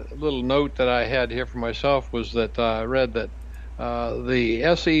 another little note that I had here for myself was that I read that the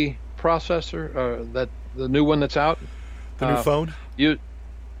SE processor, that the new one that's out, the new phone,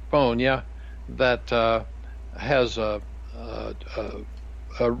 that has a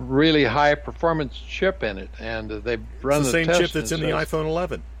really high performance chip in it, and they've run the same chip that's in the iPhone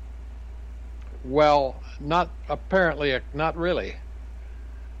 11. Well, not really. It's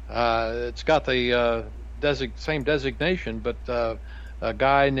got the same designation, but a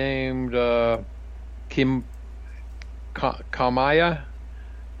guy named Kim Kamaya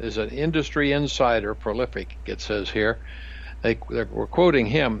is an industry insider, prolific, it says here. We're quoting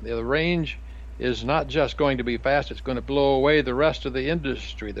him. The range is not just going to be fast, it's going to blow away the rest of the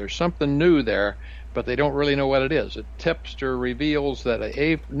industry. There's something new there, but they don't really know what it is. A tipster reveals that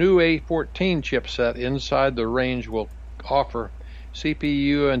a new A14 chipset inside the range will offer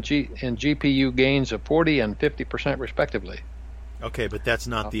CPU and GPU gains of 40 and 50% respectively. Okay, but that's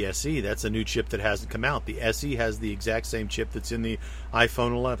not the SE. That's a new chip that hasn't come out. The SE has the exact same chip that's in the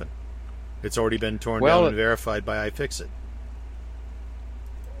iPhone 11. It's already been torn down and verified by iFixit.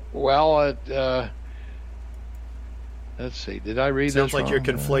 Well, let's see. Did I read that? Sounds like you're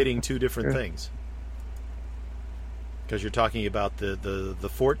conflating two different things. Because you're talking about the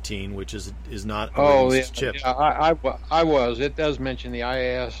 14, which is not a chip. Yeah, I was. It does mention the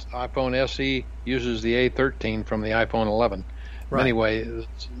iPhone SE uses the A13 from the iPhone 11. Right. Anyway,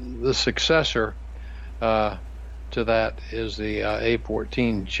 the successor to that is the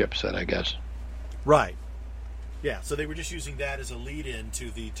A14 chipset, I guess. Right. Yeah, so they were just using that as a lead-in to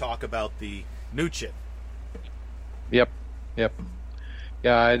the talk about the new chip. Yep. Yeah,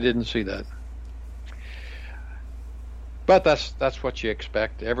 I didn't see that. But that's what you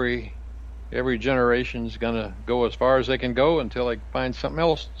expect. Every generation's going to go as far as they can go until they find something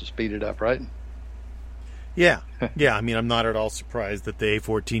else to speed it up, right? Yeah. I mean, I'm not at all surprised that the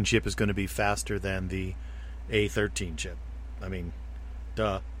A14 chip is going to be faster than the A13 chip. I mean,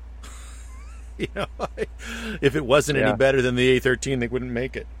 duh. If it wasn't any better than the A13, they wouldn't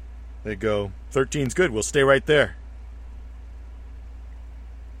make it. They'd go, 13's good, we'll stay right there.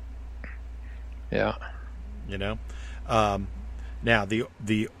 Yeah. Now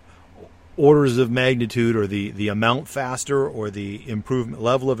the orders of magnitude, or the amount faster, or the improvement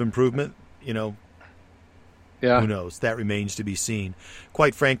level of improvement, who knows? That remains to be seen.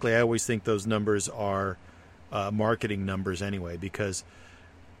 Quite frankly, I always think those numbers are marketing numbers anyway, because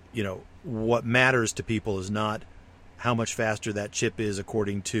what matters to people is not how much faster that chip is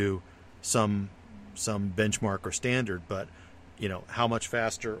according to some benchmark or standard, but how much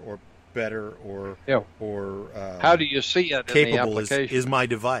faster or better or how do you see it capable in the application? is my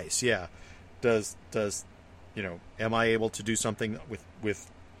device. Does am I able to do something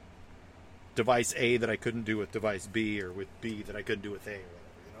with device A that I couldn't do with device B, or with B that I couldn't do with A, or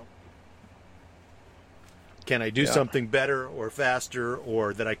whatever, Can I do something better or faster,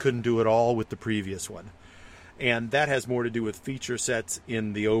 or that I couldn't do at all with the previous one? And that has more to do with feature sets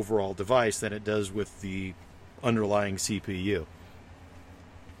in the overall device than it does with the underlying CPU.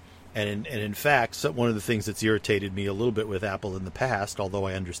 And in fact, one of the things that's irritated me a little bit with Apple in the past, although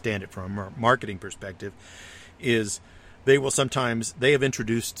I understand it from a marketing perspective, is they have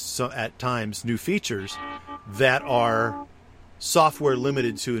introduced at times new features that are software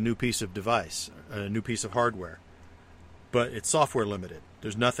limited to a new piece of device, a new piece of hardware. But it's software limited.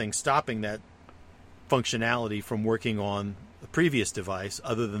 There's nothing stopping that functionality from working on the previous device,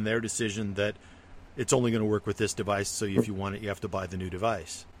 other than their decision that it's only going to work with this device, so if you want it, you have to buy the new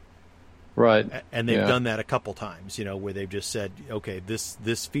device. Right. And they've done that a couple times, where they've just said, okay,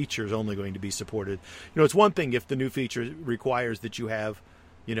 this feature is only going to be supported. It's one thing if the new feature requires that you have,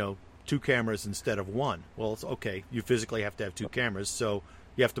 2 cameras instead of 1. Well, it's okay. You physically have to have 2 cameras, so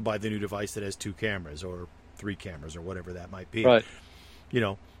you have to buy the new device that has 2 cameras or 3 cameras or whatever that might be. Right.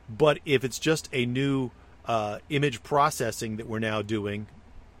 But if it's just a new image processing that we're now doing,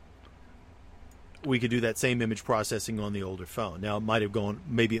 we could do that same image processing on the older phone. Now, it might have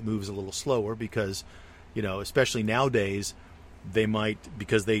maybe it moves a little slower because, especially nowadays, they might,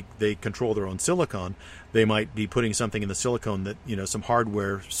 because they control their own silicon, they might be putting something in the silicon that, some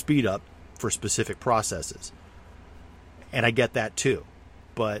hardware speed up for specific processes. And I get that too.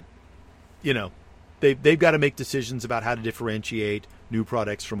 But, they've got to make decisions about how to differentiate new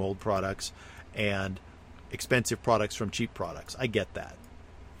products from old products and expensive products from cheap products. I get that.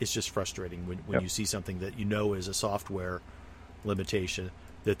 It's just frustrating when you see something that is a software limitation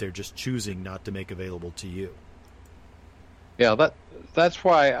that they're just choosing not to make available to you. Yeah, that's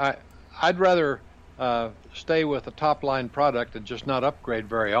why I'd rather stay with a top line product and just not upgrade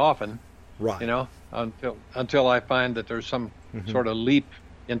very often. Right. Until I find that there's some sort of leap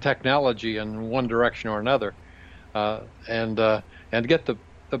in technology in one direction or another, and get the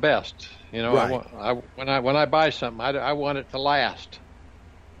best. Right. When I buy something, I want it to last.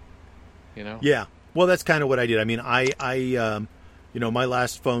 Yeah. Well, that's kind of what I did. I mean, I my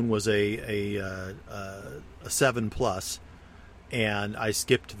last phone was a 7 Plus, and I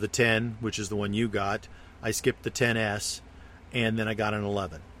skipped the 10, which is the one you got. I skipped the 10S, and then I got an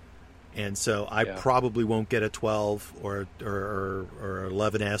 11. And so I probably won't get a 12 or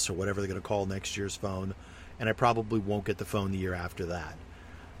 11S or whatever they're going to call next year's phone, and I probably won't get the phone the year after that.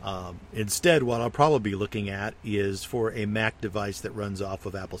 Instead, what I'll probably be looking at is for a Mac device that runs off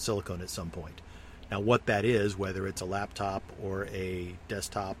of Apple Silicon at some point. Now, what that is, whether it's a laptop or a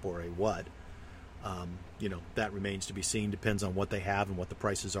desktop or a what, that remains to be seen. Depends on what they have and what the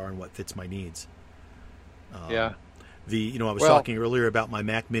prices are and what fits my needs. I was talking earlier about my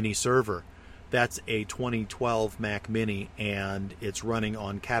Mac Mini server. That's a 2012 Mac Mini, and it's running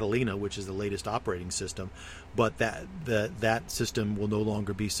on Catalina, which is the latest operating system. But that system will no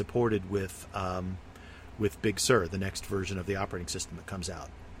longer be supported with Big Sur, the next version of the operating system that comes out.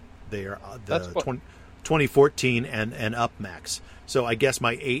 They are 2014 and up Macs. So I guess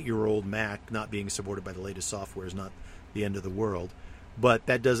my 8-year-old Mac not being supported by the latest software is not the end of the world. But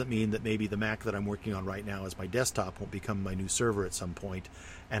that doesn't mean that maybe the Mac that I'm working on right now as my desktop won't become my new server at some point,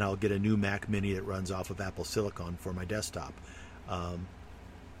 and I'll get a new Mac Mini that runs off of Apple Silicon for my desktop.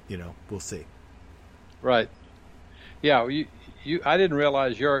 We'll see. Right. Yeah. I didn't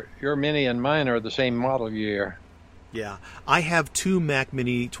realize your Mini and mine are the same model year. Yeah, I have 2 Mac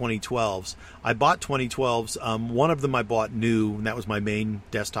Mini 2012s. I bought 2012s. One of them I bought new, and that was my main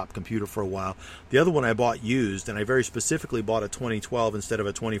desktop computer for a while. The other one I bought used, and I very specifically bought a 2012 instead of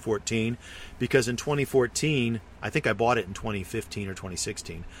a 2014, because in 2014, I think I bought it in 2015 or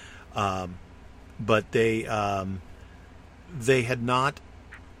 2016, but they had not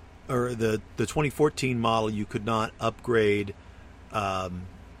or the 2014 model, you could not upgrade. I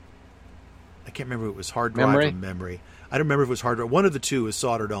can't remember if it was hard drive or memory. I don't remember if it was hard drive. One of the two is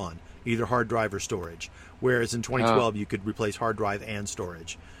soldered on, either hard drive or storage. Whereas in 2012, you could replace hard drive and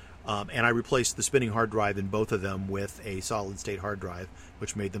storage. And I replaced the spinning hard drive in both of them with a solid-state hard drive,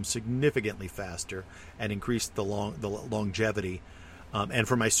 which made them significantly faster and increased the longevity. And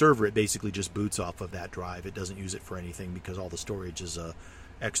for my server, it basically just boots off of that drive. It doesn't use it for anything because all the storage is a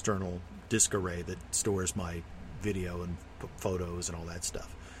external disk array that stores my video and photos and all that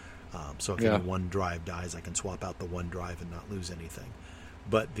stuff. So if any one drive dies, I can swap out the one drive and not lose anything.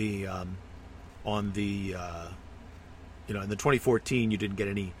 But the in the 2014, you didn't get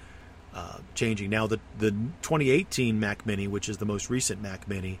any changing. Now the 2018 Mac Mini, which is the most recent Mac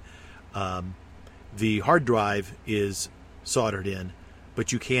Mini, the hard drive is soldered in,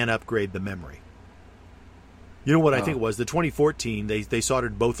 but you can upgrade the memory. You know what I think it was? The 2014, they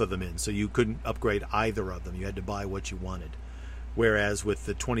soldered both of them in, so you couldn't upgrade either of them. You had to buy what you wanted. Whereas with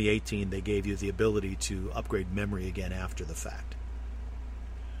the 2018, they gave you the ability to upgrade memory again after the fact.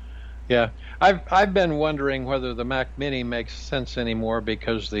 Yeah, I've been wondering whether the Mac Mini makes sense anymore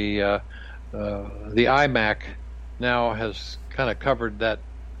because the iMac now has kind of covered that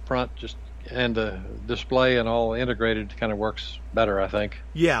front, and the display and all integrated kind of works better, I think.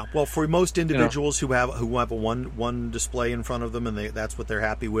 Yeah, well, for most individuals who have a one display in front of them and that's what they're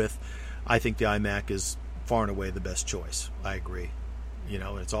happy with, I think the iMac is far and away the best choice. I agree.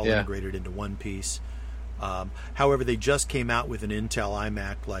 It's all integrated into one piece. However, they just came out with an Intel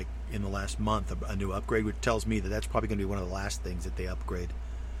iMac like in the last month, a new upgrade, which tells me that that's probably going to be one of the last things that they upgrade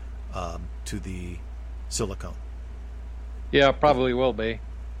to the silicone. Yeah, probably will be.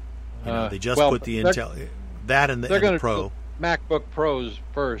 They just put the Intel, that and the Pro. MacBook Pros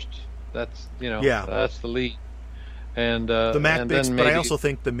first. That's that's the lead. And the Mac Books, but I also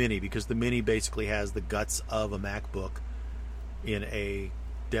think the Mini, because the Mini basically has the guts of a MacBook in a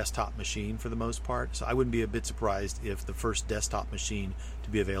desktop machine for the most part. So I wouldn't be a bit surprised if the first desktop machine to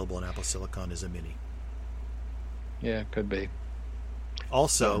be available in Apple Silicon is a Mini. Yeah, it could be.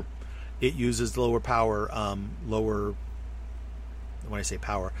 Also, it uses lower power, when I say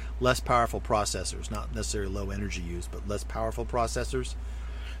power, less powerful processors, not necessarily low energy use, but less powerful processors.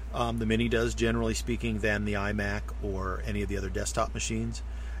 The Mini does, generally speaking, than the iMac or any of the other desktop machines.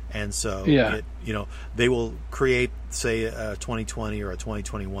 And so, they will create, say, a 2020 or a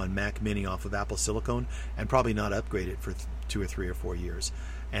 2021 Mac Mini off of Apple Silicon and probably not upgrade it for 2 or 3 or 4 years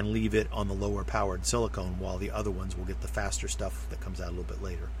and leave it on the lower powered silicone while the other ones will get the faster stuff that comes out a little bit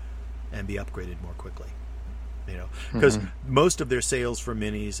later and be upgraded more quickly. Because most of their sales for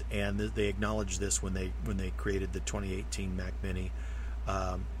Minis, and they acknowledged this when they created the 2018 Mac Mini,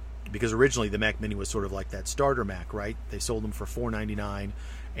 because originally the Mac Mini was sort of like that starter Mac, right? They sold them for $499,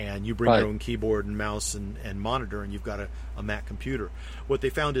 and you bring your own keyboard and mouse and monitor, and you've got a Mac computer. What they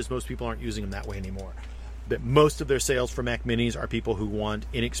found is most people aren't using them that way anymore. That most of their sales for Mac Minis are people who want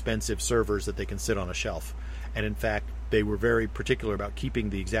inexpensive servers that they can sit on a shelf. And in fact, they were very particular about keeping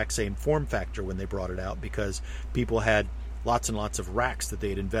the exact same form factor when they brought it out, because people had lots and lots of racks that they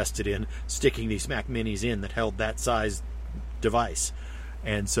had invested in sticking these Mac Minis in that held that size device.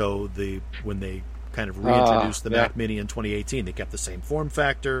 And so when they kind of reintroduced the Mac Mini in 2018, they kept the same form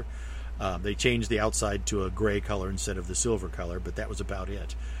factor. They changed the outside to a gray color instead of the silver color, but that was about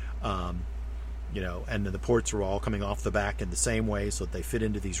it. And then the ports were all coming off the back in the same way so that they fit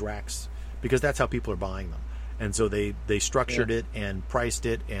into these racks, because that's how people are buying them. And so they structured it and priced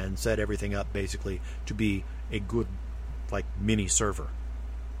it and set everything up basically to be a good, like, mini server.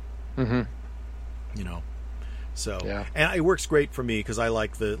 Mm-hmm. So, and it works great for me because I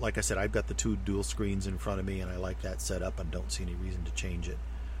like like I said, I've got the 2 dual screens in front of me, and I like that setup and don't see any reason to change it.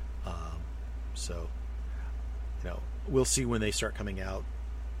 We'll see when they start coming out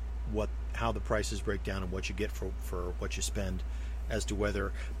how the prices break down and what you get for what you spend as to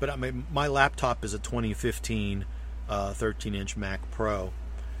whether. But I mean, my laptop is a 2015 13-inch Mac Pro,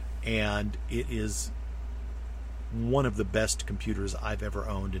 and it is one of the best computers I've ever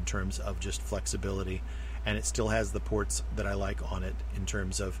owned in terms of just flexibility. And it still has the ports that I like on it in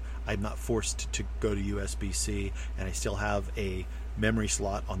terms of I'm not forced to go to USB-C, and I still have a memory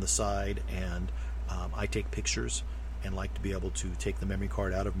slot on the side, and I take pictures and like to be able to take the memory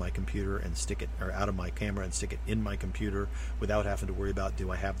card out of my computer and stick it, or out of my camera and stick it in my computer without having to worry about, do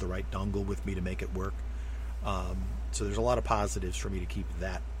I have the right dongle with me to make it work? So there's a lot of positives for me to keep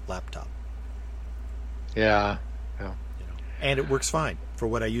that laptop. Yeah. And it works fine. For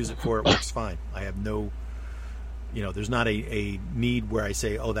what I use it for, it works fine. I have no... there's not a need where I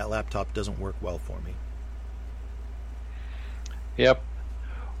say, oh, that laptop doesn't work well for me. Yep.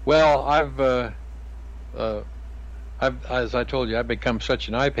 Well, as I told you, I've become such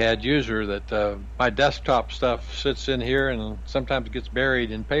an iPad user that my desktop stuff sits in here and sometimes gets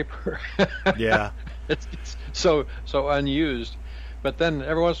buried in paper. Yeah, it's so unused. But then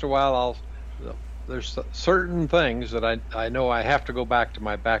every once in a while, there's certain things that I know I have to go back to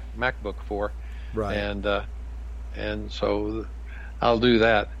my MacBook for, right, and so I'll do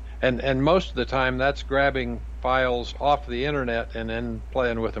that. And most of the time, that's grabbing files off the internet and then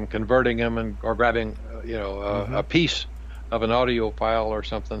playing with them, converting them, or grabbing a piece of an audio file or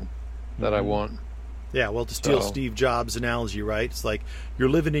something that I want. Yeah, well, to steal Steve Jobs' analogy, right? It's like you're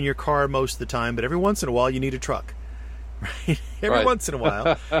living in your car most of the time, but every once in a while you need a truck. Right? Every once in a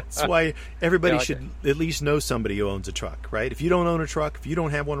while. That's why everybody should at least know somebody who owns a truck, right? If you don't own a truck, if you don't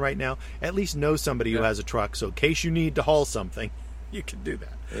have one right now, at least know somebody who has a truck, so in case you need to haul something, you can do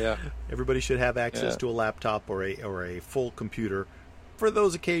that. Yeah. Everybody should have access to a laptop or a full computer for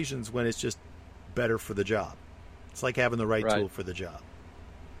those occasions when it's just better for the job. It's like having the right tool for the job.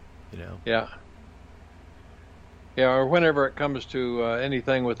 Yeah. Yeah, or whenever it comes to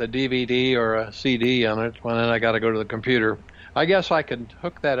anything with a DVD or a CD on it, well, then I got to go to the computer. I guess I can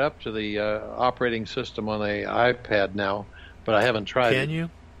hook that up to the operating system on the iPad now, but I haven't tried it. Can you?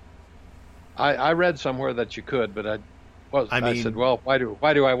 I read somewhere that you could, but I said, well, why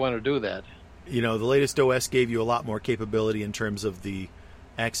do I want to do that? The latest OS gave you a lot more capability in terms of the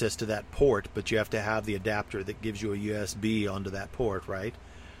access to that port, but you have to have the adapter that gives you a USB onto that port, right?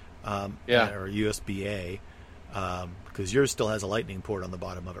 Or USB-A. Because yours still has a lightning port on the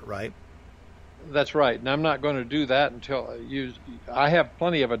bottom of it, right? That's right. And I'm not going to do that until I have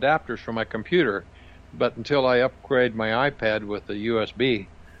plenty of adapters for my computer, but until I upgrade my iPad with the USB,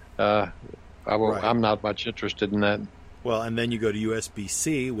 I'm not much interested in that. Well, and then you go to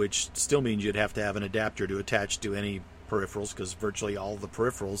USB-C, which still means you'd have to have an adapter to attach to any peripherals, because virtually all the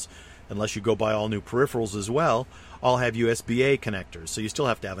peripherals, unless you go buy all new peripherals as well, all have USB-A connectors. So you still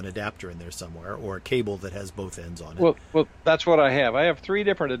have to have an adapter in there somewhere, or a cable that has both ends on it. Well, that's what I have. I have 3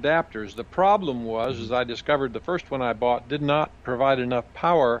 different adapters. The problem was, I discovered the first one I bought did not provide enough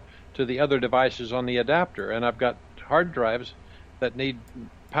power to the other devices on the adapter, and I've got hard drives that need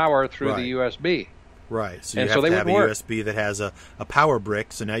power through the USB. Right, so you have to have a USB that has a power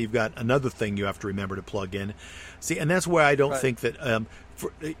brick, so now you've got another thing you have to remember to plug in. See, and that's where I don't think that,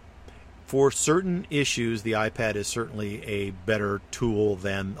 for certain issues, the iPad is certainly a better tool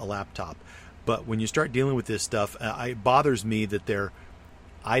than a laptop. But when you start dealing with this stuff, it bothers me that they're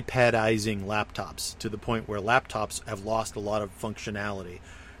iPadizing laptops to the point where laptops have lost a lot of functionality.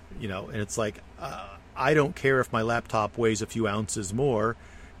 And it's like, I don't care if my laptop weighs a few ounces more.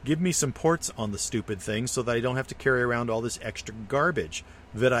 Give me some ports on the stupid thing so that I don't have to carry around all this extra garbage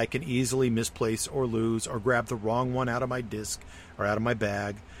that I can easily misplace or lose or grab the wrong one out of my disk or out of my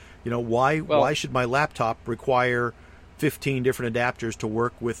bag. Why should my laptop require 15 different adapters to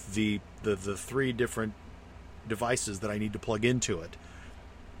work with the 3 different devices that I need to plug into it?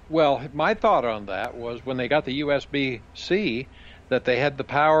 Well, my thought on that was when they got the USB-C, that they had the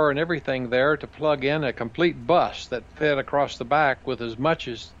power and everything there to plug in a complete bus that fit across the back with as much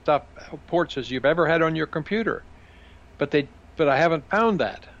ports as you've ever had on your computer. But I haven't found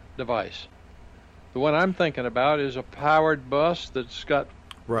that device. The one I'm thinking about is a powered bus that's got,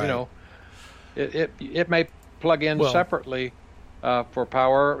 it may plug in separately for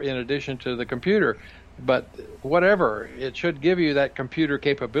power in addition to the computer. But whatever, it should give you that computer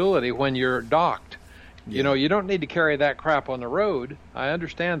capability when you're docked. Yeah. You don't need to carry that crap on the road. I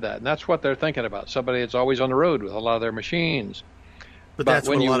understand that. And that's what they're thinking about. Somebody that's always on the road with a lot of their machines. But that's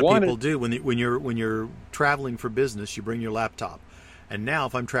what a lot of people do. When you're traveling for business, you bring your laptop. And now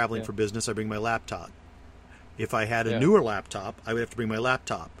if I'm traveling for business, I bring my laptop. If I had a newer laptop, I would have to bring my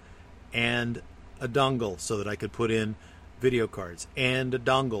laptop and a dongle so that I could put in video cards, and a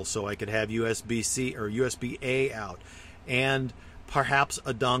dongle so I could have USB-C or USB-A out, and perhaps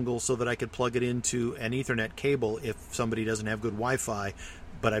a dongle so that I could plug it into an Ethernet cable if somebody doesn't have good Wi-Fi,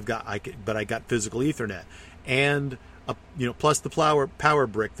 but I got physical Ethernet, and plus the power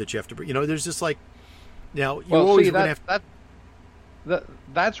brick that you have to bring. There's just like,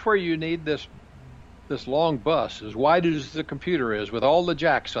 that's where you need this long bus, as wide as the computer is, with all the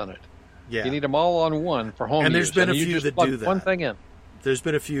jacks on it. Yeah. You need them all on one for home use. And there's been a few that do that. One thing in. There's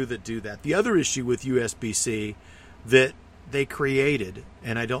been a few that do that. The other issue with USB-C that they created,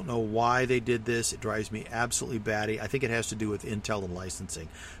 and I don't know why they did this, it drives me absolutely batty. I think it has to do with Intel and licensing,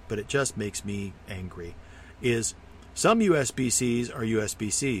 but it just makes me angry, is some USB-Cs are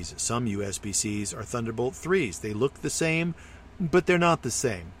USB-Cs. Some USB-Cs are Thunderbolt 3s. They look the same, but they're not the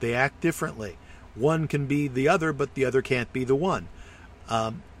same. They act differently. One can be the other, but the other can't be the one.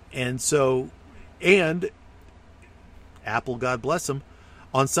 And so, and Apple, God bless them,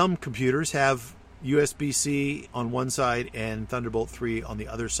 on some computers have USB-C on one side and Thunderbolt 3 on the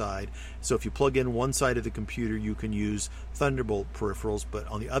other side. So if you plug in one side of the computer, you can use Thunderbolt peripherals, but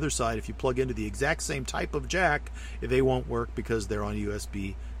on the other side, if you plug into the exact same type of jack, they won't work because they're on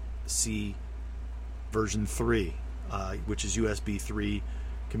USB-C version 3, which is USB 3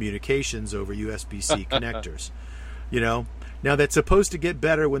 communications over USB-C connectors. Now that's supposed to get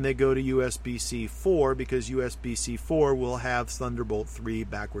better when they go to USB-C 4, because USB-C 4 will have Thunderbolt 3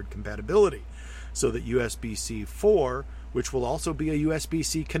 backward compatibility. So that USB-C 4, which will also be a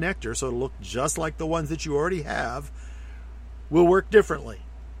USB-C connector, so it'll look just like the ones that you already have, will work differently.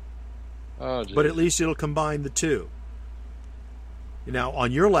 Oh, geez. But at least it'll combine the two. Now,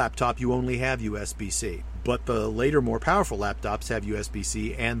 on your laptop, you only have USB-C, but the later, more powerful laptops have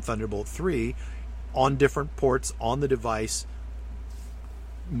USB-C and Thunderbolt 3 on different ports on the device.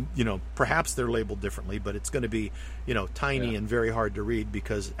 Perhaps they're labeled differently, but it's going to be, tiny and very hard to read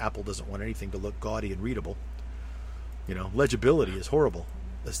because Apple doesn't want anything to look gaudy and readable. Legibility is horrible,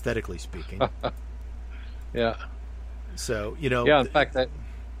 aesthetically speaking. Yeah. So, Yeah,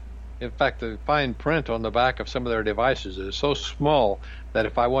 in fact, the fine print on the back of some of their devices is so small that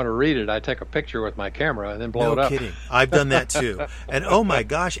if I want to read it, I take a picture with my camera and then blow it up. No kidding. I've done that too. And oh my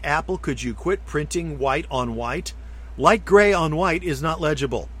gosh, Apple, could you quit printing white on white? Light gray on white is not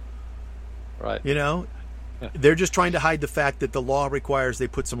legible. Right. They're just trying to hide the fact that the law requires they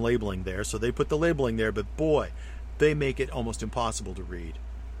put some labeling there. So they put the labeling there, but boy, they make it almost impossible to read.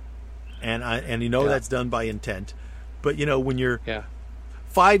 And that's done by intent. But when you're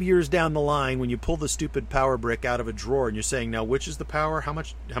 5 years down the line, when you pull the stupid power brick out of a drawer and you're saying, now which is the power? How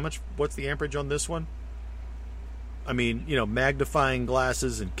much what's the amperage on this one? I mean, magnifying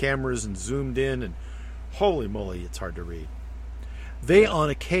glasses and cameras and zoomed in, and holy moly, it's hard to read. They on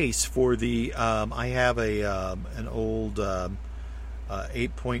a case for the I have an old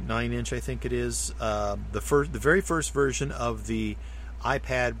 8.9 inch, I think it is, the very first version of the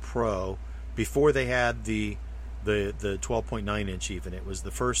iPad Pro before they had the 12.9 inch even. It was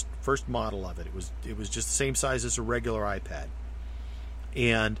the first model of it. It was just the same size as a regular iPad.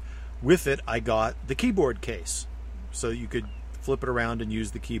 And with it I got the keyboard case, so you could flip it around and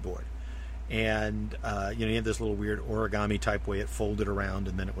use the keyboard. And you had this little weird origami type way it folded around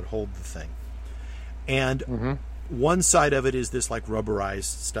and then it would hold the thing. And one side of it is this like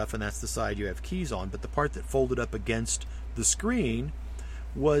rubberized stuff, and that's the side you have keys on, but the part that folded up against the screen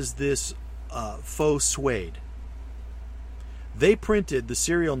was this faux suede. They printed the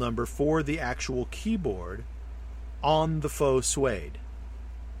serial number for the actual keyboard on the faux suede.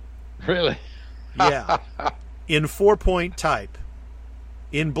 Really? Yeah. In 4-point type.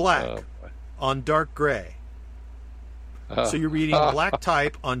 In black. On dark gray. So you're reading black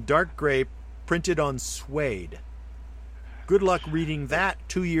type on dark gray printed on suede. Good luck reading that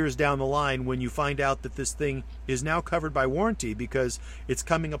 2 years down the line when you find out that this thing is now covered by warranty because it's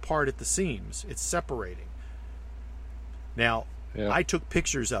coming apart at the seams. It's separating. Now, I took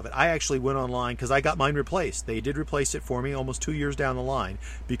pictures of it. I actually went online because I got mine replaced. They did replace it for me almost 2 years down the line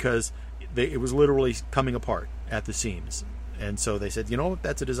because it was literally coming apart at the seams. And so they said,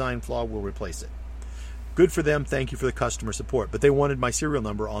 that's a design flaw, we'll replace it. Good for them, thank you for the customer support. But they wanted my serial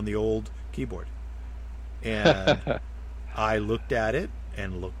number on the old keyboard. And I looked at it,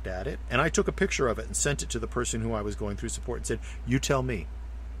 and I took a picture of it and sent it to the person who I was going through support and said, you tell me.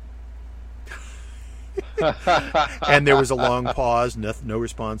 And there was a long pause, no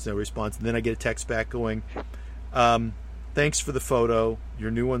response. And then I get a text back going, thanks for the photo, your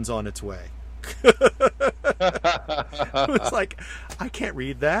new one's on its way. It's like, I can't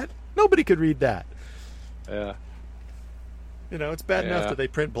read that. Nobody could read that. Yeah. It's bad enough that they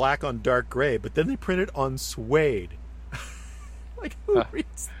print black on dark gray, but then they print it on suede. Like, who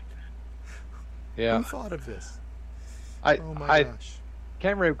reads? Yeah. Who thought of this? Oh my gosh.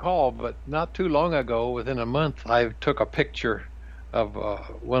 Can't recall, but not too long ago, within a month, I took a picture of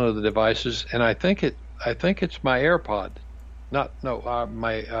one of the devices, and I think it's my AirPod. My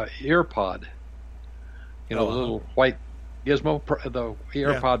EarPod. The little white gizmo, the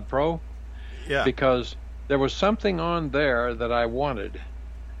AirPod Pro. Yeah. Because there was something on there that I wanted,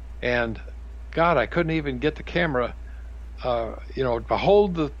 and God, I couldn't even get the camera, to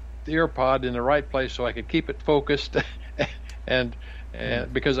hold the EarPod in the right place so I could keep it focused, and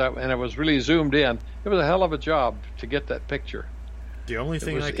because it was really zoomed in. It was a hell of a job to get that picture. The only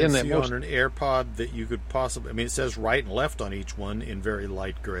thing I can see on an AirPod that you could possibly... it says right and left on each one in very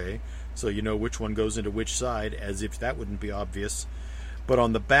light gray, so you know which one goes into which side, as if that wouldn't be obvious. But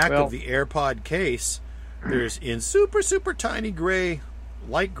on the back of the AirPod case, there's in super, super tiny gray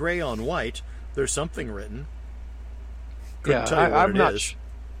light gray on white. There's something written. Couldn't tell you what it is.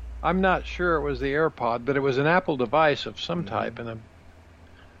 I'm not sure it was the AirPod, but it was an Apple device of some type, and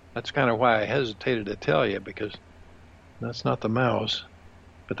that's kind of why I hesitated to tell you, because that's not the mouse,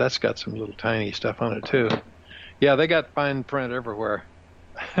 but that's got some little tiny stuff on it too. Yeah, they got fine print everywhere.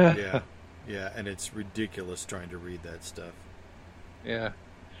 Yeah, and it's ridiculous trying to read that stuff. Yeah.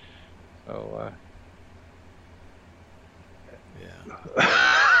 So,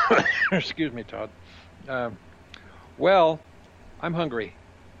 yeah. Excuse me, Todd. Well, I'm hungry.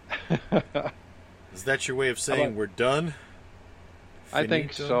 Is that your way of saying we're done? I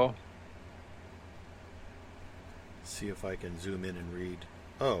think so. See if I can zoom in and read.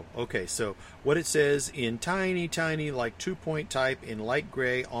 Oh, okay. So what it says in tiny, like 2-point type in light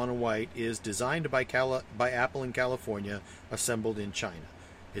gray on a white is designed by Apple in California, assembled in China.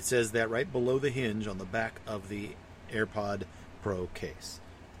 It says that right below the hinge on the back of the AirPod Pro case.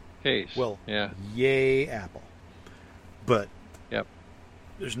 Well, yeah. Yay, Apple. But yep.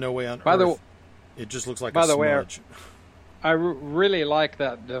 There's no way on earth. It just looks like a smudge. I really like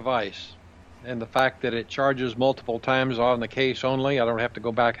that device, and the fact that it charges multiple times on the case only. I don't have to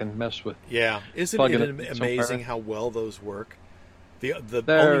go back and mess with. Yeah, isn't it amazing how well those work? The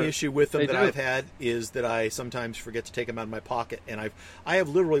only issue with them that I've had is that I sometimes forget to take them out of my pocket, and I have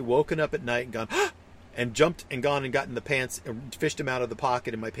literally woken up at night and gone and jumped and gone and gotten the pants and fished them out of the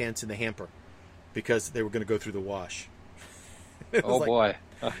pocket in my pants in the hamper because they were going to go through the wash. Oh boy.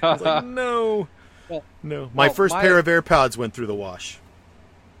 I was like, no. My first pair of AirPods went through the wash.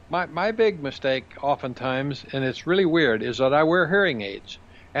 My big mistake oftentimes, and it's really weird, is that I wear hearing aids,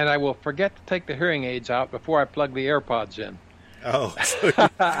 and I will forget to take the hearing aids out before I plug the AirPods in. Oh,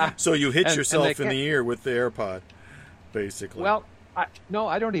 so you hit yourself in the ear with the AirPod, basically. Well,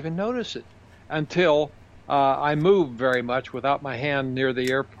 I don't even notice it until I move very much without my hand near the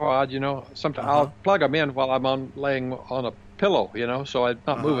AirPod. Sometimes I'll plug them in while I'm laying on a pillow, so I'm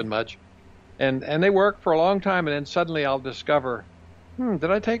not moving much. And they work for a long time, and then suddenly I'll discover, did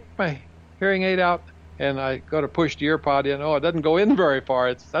I take my hearing aid out? And I go to push the AirPod in. Oh, it doesn't go in very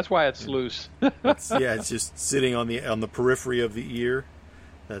far. That's why it's loose. It's just sitting on the periphery of the ear.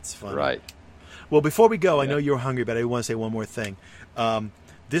 That's funny. Right. Well, before we go, I know you're hungry, but I want to say one more thing.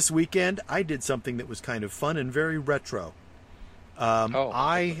 This weekend, I did something that was kind of fun and very retro.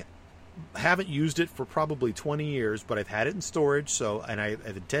 I haven't used it for probably 20 years, but I've had it in storage. And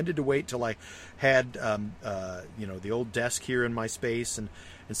I've intended to wait till I had, the old desk here in my space and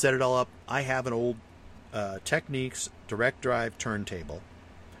set it all up. I have an old Technics direct drive turntable,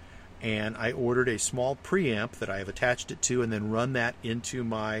 and I ordered a small preamp that I have attached it to, and then run that into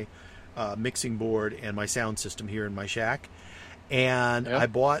my mixing board and my sound system here in my shack. And I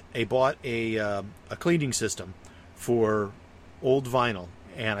bought a cleaning system for old vinyl.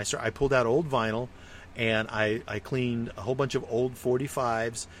 And I pulled out old vinyl, and I cleaned a whole bunch of old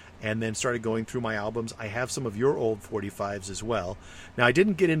 45s, and then started going through my albums. I have some of your old 45s as well. Now, I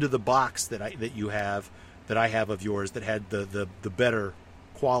didn't get into the box that I have of yours that had the better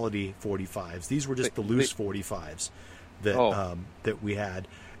quality 45s. These were just the loose 45s that we had.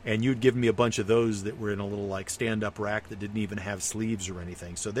 And you'd given me a bunch of those that were in a little like stand-up rack that didn't even have sleeves or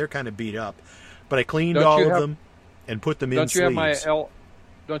anything. So they're kind of beat up. But I cleaned all of them and put them in sleeves.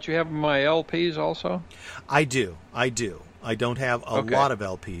 Don't you have my LPs also? I do. I don't have a lot of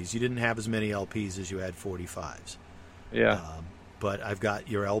LPs. You didn't have as many LPs as you had 45s. Yeah. But I've got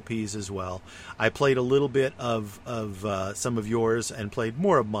your LPs as well. I played a little bit of some of yours and played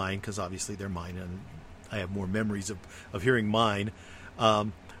more of mine because obviously they're mine and I have more memories of hearing mine.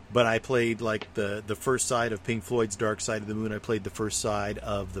 But I played like the first side of Pink Floyd's Dark Side of the Moon. I played the first side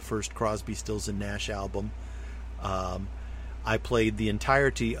of the first Crosby, Stills and Nash album. I played the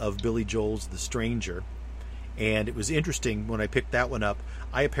entirety of Billy Joel's The Stranger. And it was interesting when I picked that one up.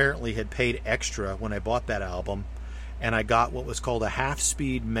 I apparently had paid extra when I bought that album, and I got what was called a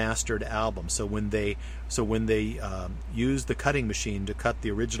half-speed mastered album. So when they used the cutting machine to cut the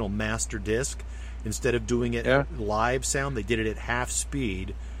original master disc, instead of doing it live sound, they did it at half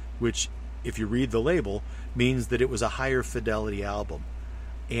speed, which, if you read the label, means that it was a higher fidelity album.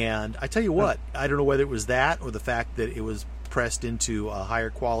 And I tell you what, I don't know whether it was that or the fact that it was pressed into a higher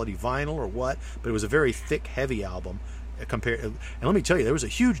quality vinyl or what, but it was a very thick, heavy album compared. And let me tell you, there was a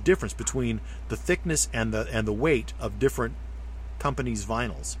huge difference between the thickness and the weight of different companies'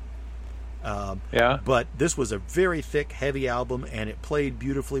 vinyls. But this was a very thick, heavy album, and it played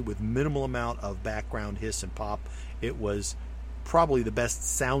beautifully with minimal amount of background hiss and pop. It was probably the best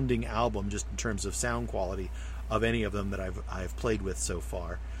sounding album, just in terms of sound quality, of any of them that I've played with so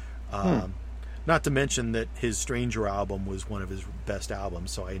far. Not to mention that his Stranger album was one of his best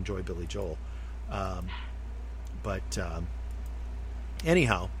albums, so I enjoy Billy Joel. But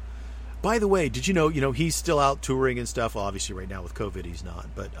anyhow, by the way, did you know he's still out touring and stuff? Well, obviously right now with COVID he's not,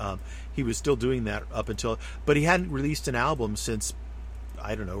 but he was still doing that up until, but he hadn't released an album since,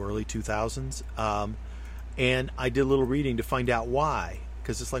 I don't know, early 2000s. And I did a little reading to find out why.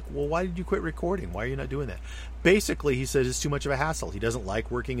 Because it's like, well, why did you quit recording? Why are you not doing that? Basically, he said it's too much of a hassle. He doesn't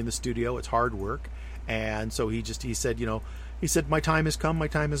like working in the studio. It's hard work. And so he said, my time has come, my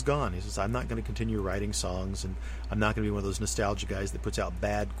time is gone. He says, I'm not going to continue writing songs, and I'm not going to be one of those nostalgia guys that puts out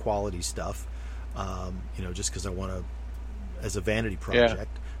bad quality stuff, just because I want to, as a vanity project.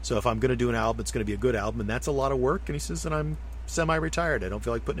 Yeah. So if I'm going to do an album, it's going to be a good album, and that's a lot of work. And he says, and I'm semi-retired. I don't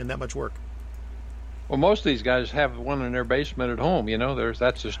feel like putting in that much work. Well, most of these guys have one in their basement at home.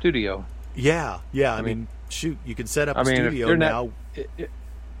 That's a studio. Yeah. I mean, shoot, you can set up a studio now.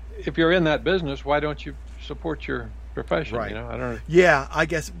 If you're in that business, why don't you support your profession? Right. I don't know. Yeah, I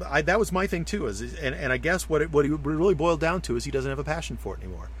guess that was my thing too. And I guess what he really boiled down to is he doesn't have a passion for it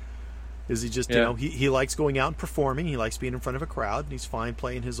anymore. Is he just he likes going out and performing. He likes being in front of a crowd, and he's fine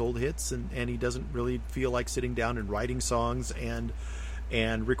playing his old hits, and he doesn't really feel like sitting down and writing songs and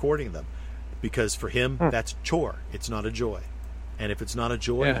recording them. Because for him, that's a chore. It's not a joy. And if it's not a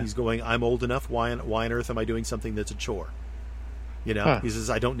joy, he's going, I'm old enough. Why on earth am I doing something that's a chore? He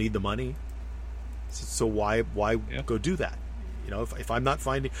says, I don't need the money. So why go do that? If I'm not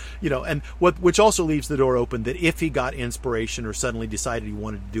finding, and which also leaves the door open that if he got inspiration or suddenly decided he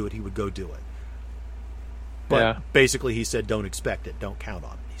wanted to do it, he would go do it. But basically he said, don't expect it. Don't count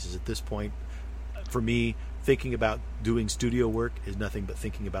on it. He says, at this point, for me, thinking about doing studio work is nothing but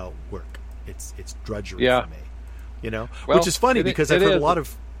thinking about work. It's drudgery for me, well, which is funny because I've heard a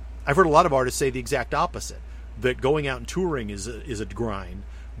lot of artists say the exact opposite, that going out and touring is a grind,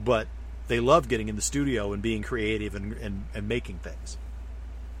 but they love getting in the studio and being creative and making things.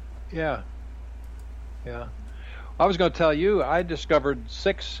 Yeah. I was going to tell you, I discovered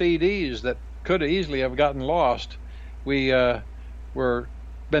 6 CDs that could easily have gotten lost. We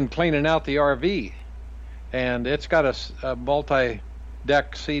been cleaning out the RV, and it's got a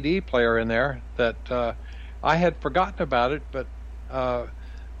multi-deck CD player in there that I had forgotten about it, but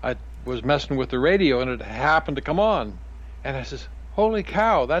I was messing with the radio and it happened to come on, and I says, holy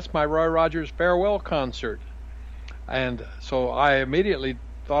cow, that's my Roy Rogers farewell concert. And so I immediately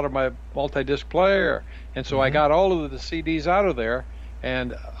thought of my multi-disc player, and so I got all of the CDs out of there,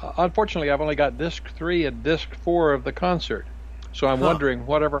 and unfortunately I've only got disc 3 and disc 4 of the concert, so I'm wondering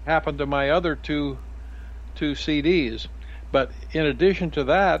whatever happened to my other two CDs. But in addition to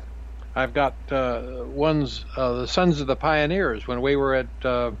that, I've got one's the Sons of the Pioneers, when we were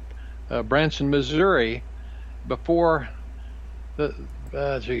at Branson, Missouri, before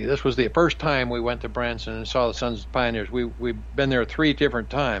this was the first time we went to Branson and saw the Sons of the Pioneers. We've been there 3 different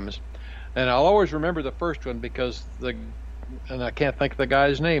times, and I'll always remember the first one because and I can't think of the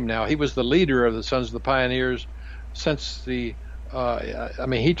guy's name now. He was the leader of the Sons of the Pioneers since he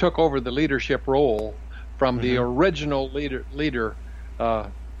took over the leadership role from the original leader,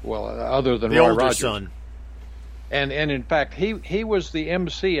 other than the Roy older Rogers. son. And in fact, he was the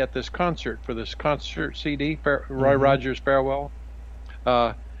MC at this concert for this concert CD, Roy Rogers Farewell,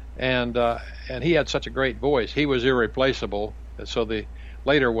 and he had such a great voice. He was irreplaceable. So the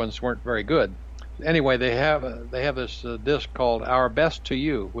later ones weren't very good. Anyway, they have this disc called Our Best to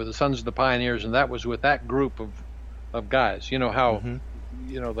You with the Sons of the Pioneers, and that was with that group of guys. You know how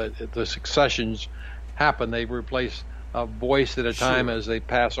the successions happen. They replace a voice at a time as they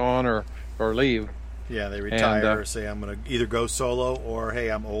pass on or leave. Yeah, they retire or say, I'm going to either go solo or, hey,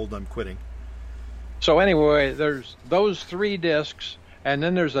 I'm old, I'm quitting. So anyway, there's those 3 discs, and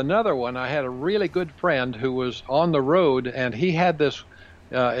then there's another one. I had a really good friend who was on the road, and he had this,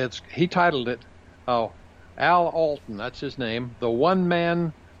 he titled it, Al Alton, that's his name, the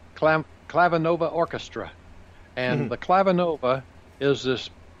One-Man Clavinova Orchestra. And the Clavinova is this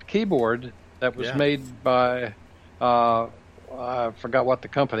keyboard that was made by... I forgot what the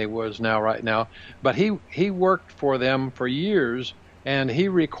company was right now, but he worked for them for years, and he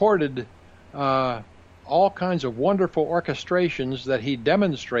recorded all kinds of wonderful orchestrations that he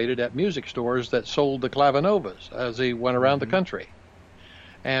demonstrated at music stores that sold the Clavinovas as he went around the country.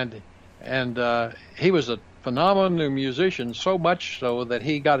 And he was a phenomenal musician, so much so that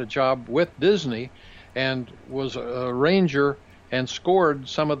he got a job with Disney and was a arranger and scored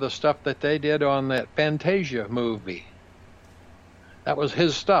some of the stuff that they did on that Fantasia movie. That was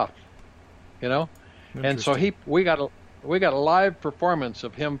his stuff, and so we got a live performance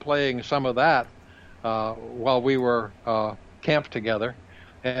of him playing some of that while we were camped together,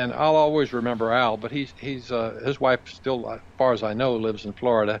 and I'll always remember Al. But he's his wife still, as far as I know, lives in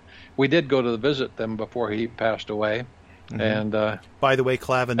Florida. We did go to visit them before he passed away. Mm-hmm. And by the way,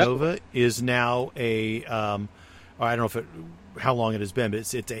 Clavinova is now a I don't know how long it has been, but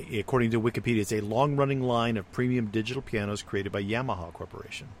it's according to Wikipedia, it's a long-running line of premium digital pianos created by Yamaha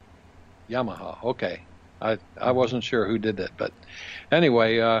Corporation. Yamaha, okay. I wasn't sure who did that, but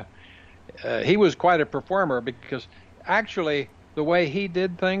anyway, he was quite a performer because actually the way he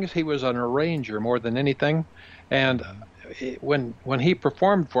did things, he was an arranger more than anything. And when he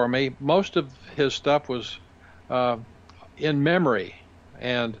performed for me, most of his stuff was in memory,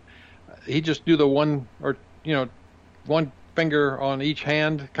 and he just do the one finger on each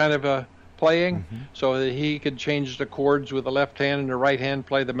hand kind of playing, so that he could change the chords with the left hand and the right hand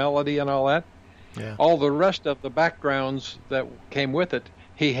play the melody and all that. Yeah. All the rest of the backgrounds that came with it,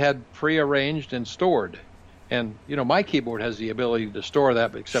 he had prearranged and stored. And, my keyboard has the ability to store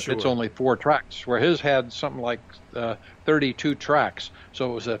that, except It's only 4 tracks, where his had something like 32 tracks.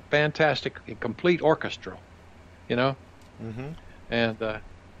 So it was a fantastic, complete orchestra, And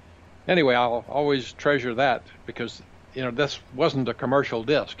anyway, I'll always treasure that because, this wasn't a commercial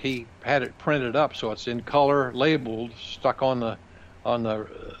disc. He had it printed up, so it's in color, labeled, stuck on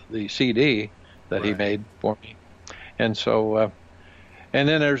the CD that he made for me. And so, and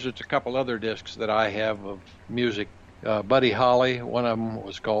then there's just a couple other discs that I have of music. Buddy Holly, one of them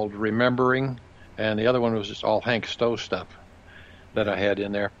was called Remembering, and the other one was just all Hank Stowe stuff that I had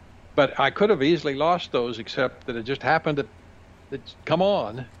in there. But I could have easily lost those, except that it just happened to come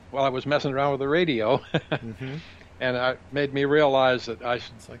on while I was messing around with the radio. And it made me realize that I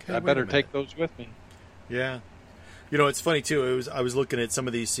better take those with me. Yeah. It's funny, too. I was looking at some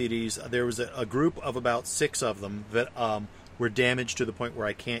of these CDs. There was a group of about 6 of them that were damaged to the point where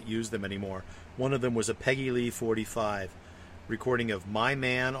I can't use them anymore. One of them was a Peggy Lee 45, recording of My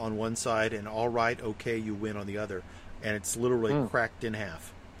Man on one side and All Right, Okay, You Win on the other. And it's literally cracked in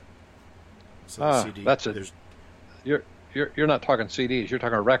half. So the CD, that's it. You're not talking CDs. You're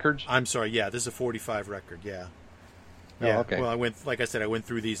talking records? I'm sorry. Yeah, this is a 45 record, yeah. Yeah. Oh, okay. Well, I went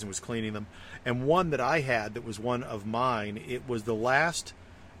through these and was cleaning them. And one that I had that was one of mine, it was the last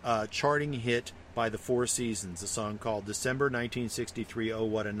charting hit by the Four Seasons, a song called December 1963, Oh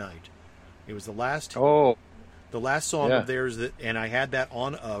What a Night. It was the last song of theirs, and I had that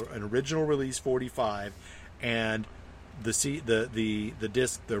on an original release 45, and the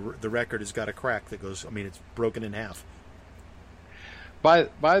disc, the record has got a crack that goes, it's broken in half.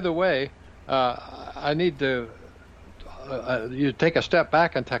 By the way, I need to you take a step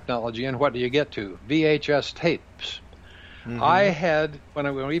back in technology, and what do you get to? VHS tapes. I had,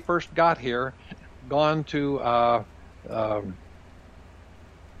 when we first got here, gone to a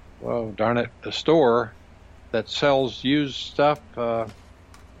store that sells used stuff. I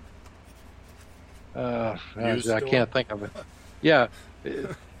can't think of it. Yeah.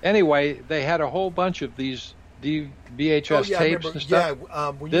 Anyway, they had a whole bunch of these VHS tapes and stuff.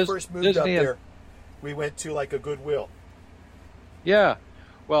 Yeah, when you first moved up there, we went to like a Goodwill. Yeah.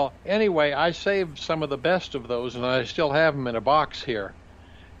 Well, anyway, I saved some of the best of those, and I still have them in a box here.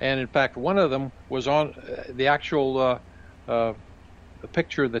 And in fact, one of them was on the actual the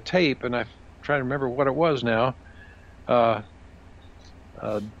picture of the tape, and I'm trying to remember what it was now.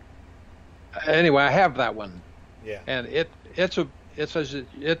 Anyway, I have that one. Yeah. And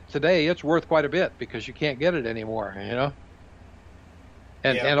today it's worth quite a bit because you can't get it anymore,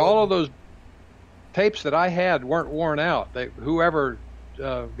 And all of those tapes that I had weren't worn out. Whoever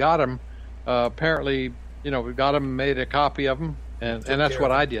got them apparently, we got them, made a copy of them, and that's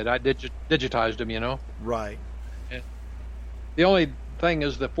what I did. I digitized them, Right. And the only thing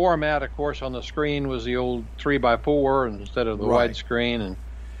is the format, of course, on the screen was the old 3x4 instead of the widescreen,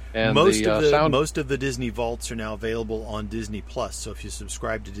 and most of the Disney vaults are now available on Disney Plus. So if you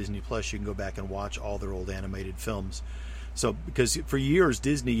subscribe to Disney Plus, you can go back and watch all their old animated films. So because for years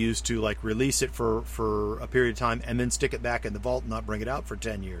Disney used to release it for a period of time and then stick it back in the vault and not bring it out for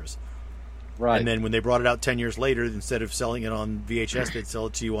 10 years. Right. And then when they brought it out 10 years later, instead of selling it on VHS, they'd sell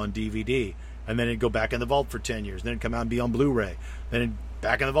it to you on DVD. And then it'd go back in the vault for 10 years. Then it'd come out and be on Blu-ray. Then it'd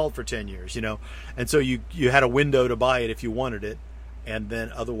back in the vault for 10 years, And so you had a window to buy it if you wanted it. And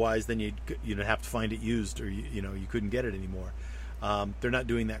then otherwise, then you'd have to find it used, or you couldn't get it anymore. They're not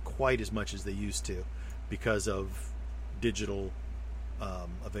doing that quite as much as they used to because of digital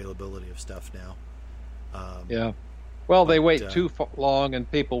availability of stuff now. Yeah. Well, they wait too long,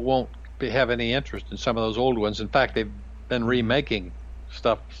 and people won't have any interest in some of those old ones. In fact, they've been remaking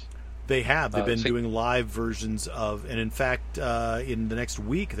stuff They have. They've been doing live versions of, and in fact, in the next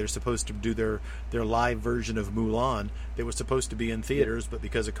week, they're supposed to do their live version of Mulan. They were supposed to be in theaters, but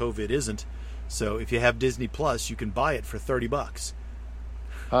because of COVID, isn't. So if you have Disney Plus, you can buy it for $30.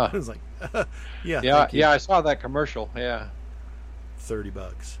 Huh. I was like, yeah. I saw that commercial. Yeah, $30.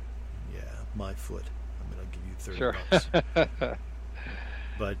 Yeah, my foot. I'm going to give you $30. Sure.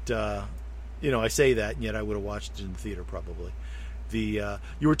 But I say that, and yet I would have watched it in the theater probably. You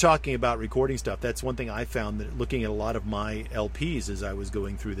were talking about recording stuff. That's one thing I found, that looking at a lot of my LPs as I was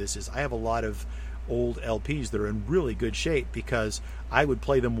going through this, is I have a lot of old LPs that are in really good shape, because I would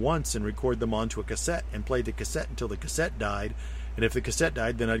play them once and record them onto a cassette and play the cassette until the cassette died. And if the cassette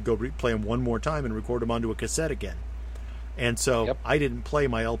died, then I'd go play them one more time and record them onto a cassette again. And so I didn't play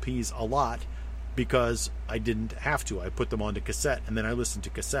my LPs a lot because I didn't have to. I put them onto cassette, and then I listened to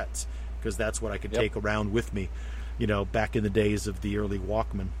cassettes because that's what I could take around with me, back in the days of the early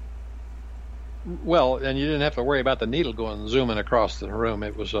Walkman. Well, and you didn't have to worry about the needle going zooming across the room.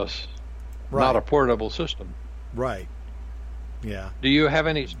 It was not a portable system. Right. Yeah. Do you have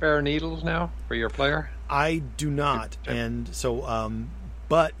any spare needles now for your player? I do not. And so,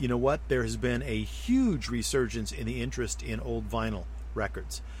 but you know what? There has been a huge resurgence in the interest in old vinyl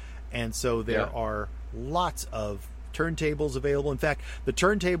records. And so there are lots of turntables available. In fact, the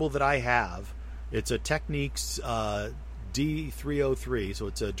turntable that I have, it's a Technics D303, so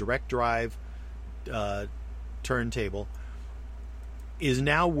it's a direct drive turntable, is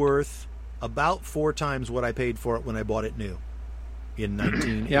now worth about 4 times what I paid for it when I bought it new in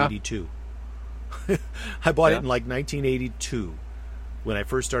 1982. I bought it in like 1982 when I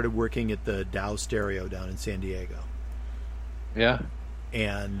first started working at the Dow Stereo down in San Diego. Yeah.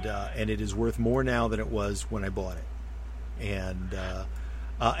 And it is worth more now than it was when I bought it.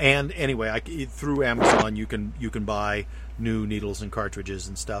 And anyway, through Amazon you can buy new needles and cartridges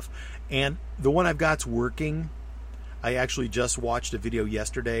and stuff. And the one I've got's working. I actually just watched a video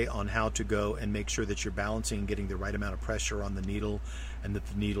yesterday on how to go and make sure that you're balancing and getting the right amount of pressure on the needle, and that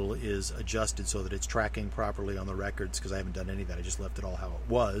the needle is adjusted so that it's tracking properly on the records, because I haven't done any of that. I just left it all how it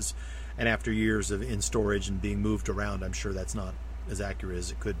was. And after years of in storage and being moved around, I'm sure that's not as accurate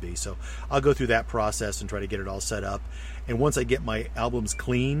as it could be. So I'll go through that process and try to get it all set up. And once I get my albums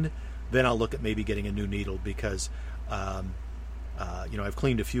cleaned, then I'll look at maybe getting a new needle, because I've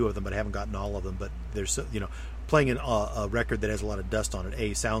cleaned a few of them, but I haven't gotten all of them. But there's playing a record that has a lot of dust on it,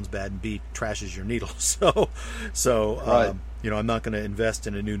 A, sounds bad, and B, trashes your needle. So right. I'm not going to invest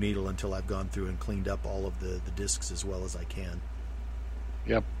in a new needle until I've gone through and cleaned up all of the discs as well as I can.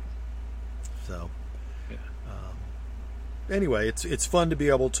 Yep. So anyway, it's fun to be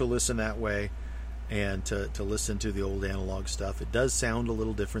able to listen that way, and to listen to the old analog stuff. It does sound a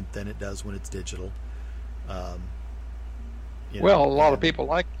little different than it does when it's digital. A lot of people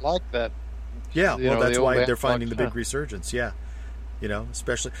like that. Yeah, that's why they're finding the big resurgence. Yeah,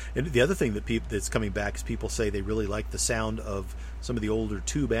 especially. And the other thing that's coming back is people say they really like the sound of some of the older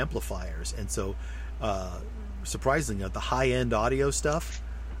tube amplifiers, and so surprisingly, the high-end audio stuff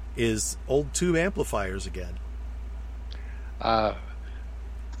is old tube amplifiers again. I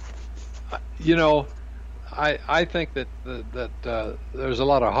think that there's a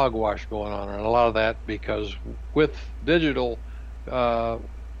lot of hogwash going on, and a lot of that because with digital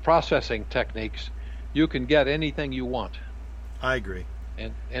processing techniques, you can get anything you want. I agree.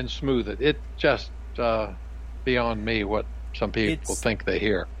 And smooth it. It just beyond me what some people think they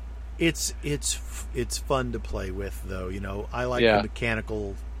hear. It's fun to play with, though. I like the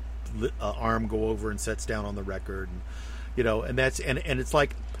mechanical arm go over and sets down on the record, and that's and it's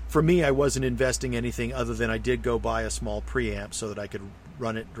like, for me, I wasn't investing anything other than I did go buy a small preamp so that I could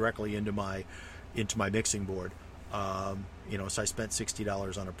run it directly into my mixing board. So I spent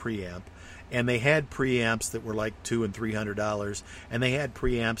 $60 on a preamp, and they had preamps that were like $200 and $300, and they had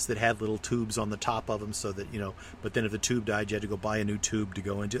preamps that had little tubes on the top of them, so that but then if the tube died, you had to go buy a new tube to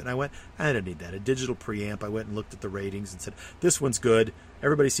go into it. And I went, I don't need that. A digital preamp. I went and looked at the ratings and said, this one's good.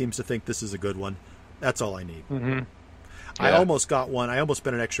 Everybody seems to think this is a good one. That's all I need. Mm-hmm. Yeah. I almost got one. I almost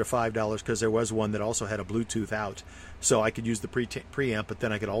spent an extra $5 because there was one that also had a Bluetooth out, so I could use the preamp, but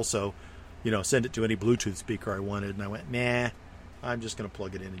then I could also send it to any Bluetooth speaker I wanted. And I went, nah, I'm just going to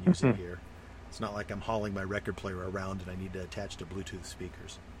plug it in and use it here. It's not like I'm hauling my record player around and I need to attach to Bluetooth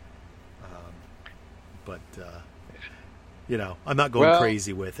speakers. I'm not going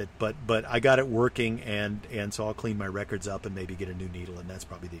crazy with it, but I got it working, and so I'll clean my records up and maybe get a new needle, and that's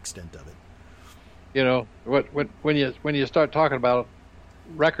probably the extent of it. When you start talking about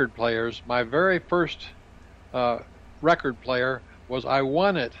record players, my very first record player I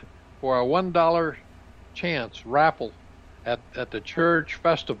won it for a $1 chance raffle at the church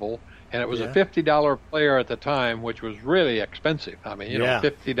festival and it was a $50 player at the time, which was really expensive. I mean, you know,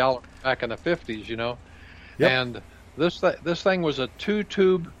 $50 back in the 50s, you know. Yep. And this thing was a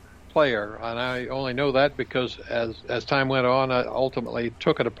 2-tube player, and I only know that because as time went on, I ultimately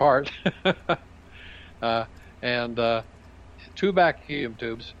took it apart, and 2 vacuum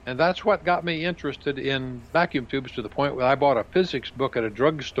tubes, and that's what got me interested in vacuum tubes to the point where I bought a physics book at a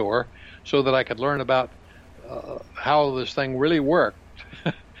drugstore so that I could learn about how this thing really worked,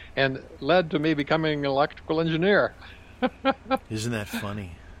 and led to me becoming an electrical engineer. Isn't that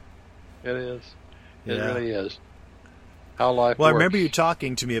funny? It is. It really is. How life works. I remember you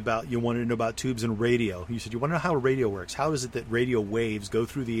talking to me about, you wanted to know about tubes and radio. You said you want to know how radio works. How is it that radio waves go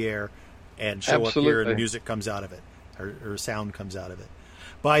through the air and show up here and music comes out of it, or sound comes out of it?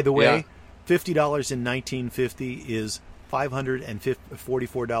 By the way, $50 in 1950 is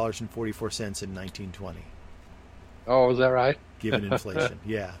 $544.44 in 1920. Oh, is that right? Given inflation.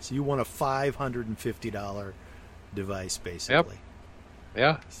 Yeah. So you want a $550 device, basically. Yep.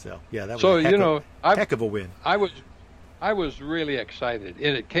 Yeah. So, yeah, that was heck of a win. I was really excited.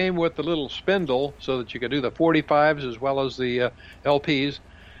 And it came with the little spindle so that you could do the 45s as well as the LPs.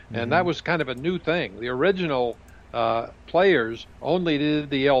 And that was kind of a new thing. The original players only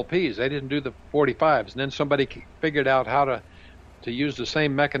did the LPs. They didn't do the 45s. And then somebody figured out how to use the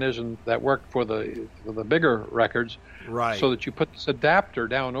same mechanism that worked for the bigger records. Right. So that you put this adapter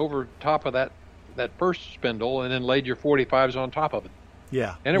down over top of that first spindle and then laid your 45s on top of it.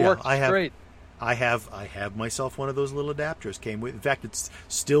 Yeah. And it worked great. I have myself one of those little adapters. In fact, it's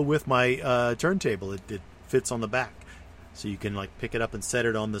still with my turntable. It fits on the back, so you can like pick it up and set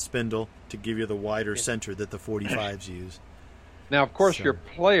it on the spindle to give you the wider center that the 45s use. Now, of course, your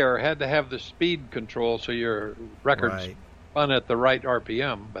player had to have the speed control so your records spun at the right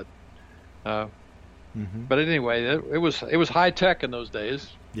RPM. But anyway, it was high tech in those days.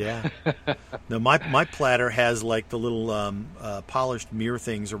 Yeah. No, my platter has like the little polished mirror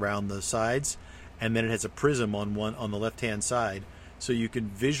things around the sides, and then it has a prism on the left-hand side, so you can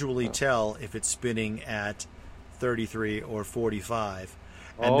visually tell if it's spinning at 33 or 45.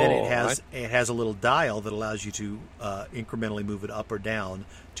 And then it has a little dial that allows you to incrementally move it up or down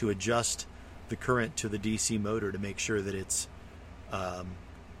to adjust the current to the DC motor to make sure that it's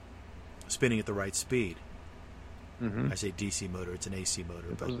spinning at the right speed. I say DC motor; it's an AC motor.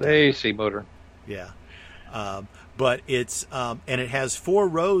 But AC motor. Yeah, but it's and it has 4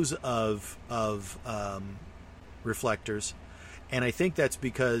 rows of reflectors, and I think that's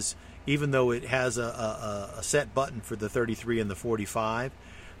because even though it has a set button for the 33 and the 45,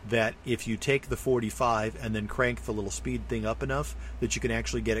 that if you take the 45 and then crank the little speed thing up enough, that you can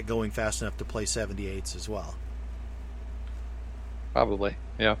actually get it going fast enough to play 78s as well. Probably,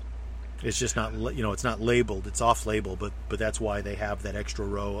 yeah. It's just not, it's not labeled. It's off-label, but that's why they have that extra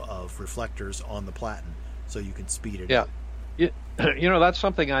row of reflectors on the Platin, so you can speed it up. Yeah. That's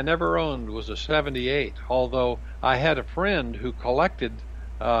something I never owned, was a 78, although I had a friend who collected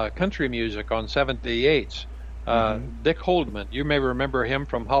country music on 78s. Dick Holdman. You may remember him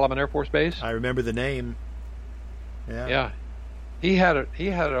from Holloman Air Force Base. I remember the name. Yeah. Yeah. He had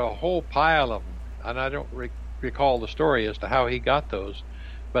a whole pile of them, and I don't recall the story as to how he got those.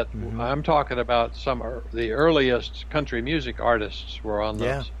 But I'm talking about the earliest country music artists were on those.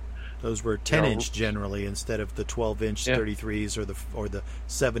 Yeah, those were 10-inch generally instead of the 12-inch 33s or the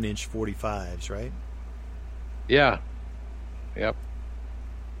 7-inch 45s, right? Yeah. Yep.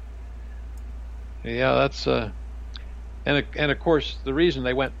 Yeah, that's and of course the reason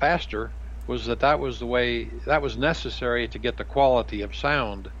they went faster was that was the way that was necessary to get the quality of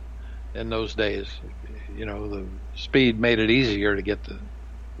sound in those days. The speed made it easier to get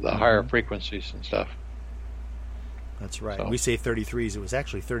the higher frequencies and stuff. That's right. So, we say 33s. It was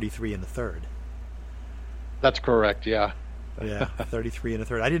actually 33 and a third. That's correct, yeah. Yeah, 33 and a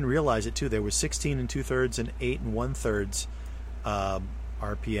third. I didn't realize it, too. There was 16 and 2/3 and 8 and 1/3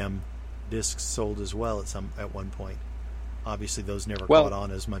 RPM discs sold as well at one point. Obviously, those never caught on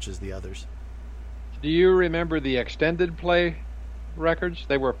as much as the others. Do you remember the extended play records?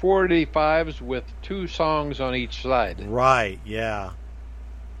 They were 45s with 2 songs on each side. Right, yeah.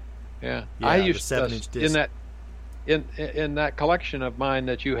 Yeah, I used to, in that collection of mine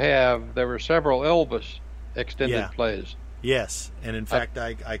that you have, there were several Elvis extended plays. Yes, and in fact,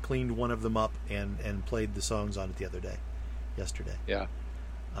 I cleaned one of them up and played the songs on it yesterday. Yeah.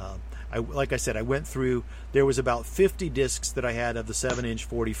 Like I said, I went through. There was about 50 discs that I had of the 7-inch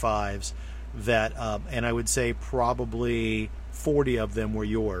 45s that, and I would say probably 40 of them were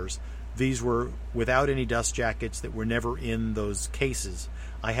yours. These were without any dust jackets that were never in those cases.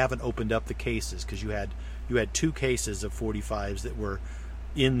 I haven't opened up the cases because you had 2 cases of 45s that were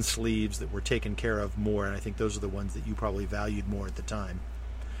in sleeves that were taken care of more, and I think those are the ones that you probably valued more at the time.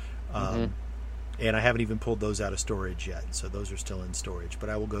 And I haven't even pulled those out of storage yet, so those are still in storage. But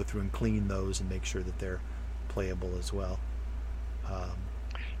I will go through and clean those and make sure that they're playable as well.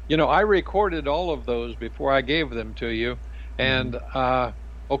 I recorded all of those before I gave them to you, and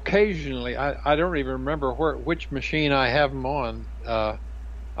occasionally, I don't even remember which machine I have them on.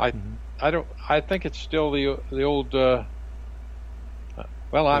 I think it's still the old.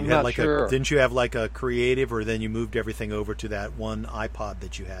 I'm not sure. Didn't you have like a Creative, or then you moved everything over to that one iPod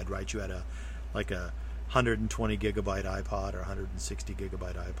that you had, right? You had a 120 gigabyte iPod or 160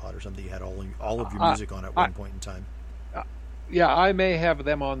 gigabyte iPod or something. You had all of your music on at one point in time. Yeah, I may have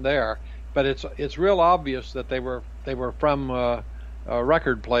them on there, but it's real obvious that they were from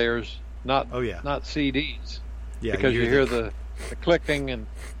record players, not CDs. Yeah, because you hear the clicking and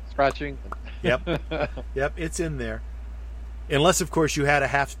scratching. Yep, it's in there. Unless, of course, you had a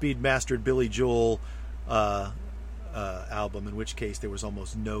half-speed mastered Billy Joel album, in which case there was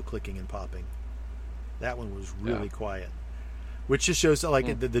almost no clicking and popping. That one was really quiet, which just shows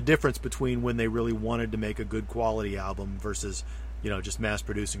the difference between when they really wanted to make a good quality album versus, just mass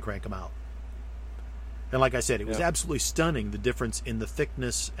produce and crank them out. And like I said, it was absolutely stunning, the difference in the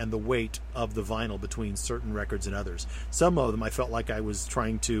thickness and the weight of the vinyl between certain records and others. Some of them I felt like I was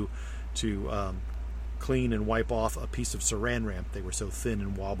trying to clean and wipe off a piece of Saran wrap. They were so thin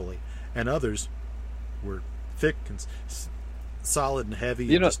and wobbly. And others were thick and solid and heavy.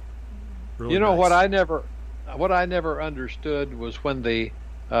 Really nice. What I never understood was when the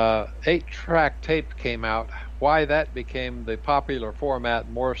 8-track tape came out, why that became the popular format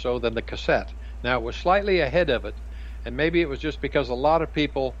more so than the cassette. Now, it was slightly ahead of it, and maybe it was just because a lot of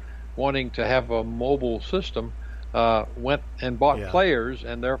people wanting to have a mobile system went and bought players,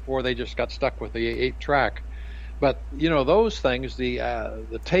 and therefore they just got stuck with the 8-track. But those things,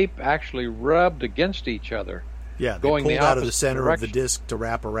 the tape actually rubbed against each other. Yeah, they pulled out of the center of the disc to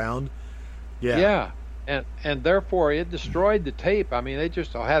wrap around. Yeah, and therefore it destroyed the tape. I mean, they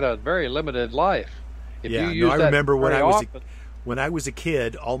just had a very limited life. I remember when I was a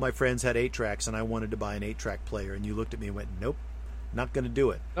kid, all my friends had 8-tracks, and I wanted to buy an 8-track player, and you looked at me and went, "Nope, not going to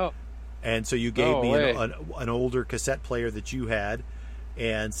do it." No. And so you gave me an older cassette player that you had,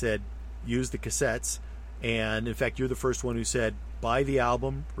 and said, "Use the cassettes." And in fact, you're the first one who said, "Buy the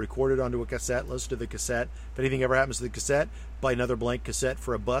album, record it onto a cassette, listen to the cassette. If anything ever happens to the cassette, buy another blank cassette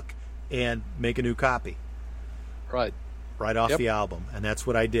for $1 and make a new copy." Right off the album, and that's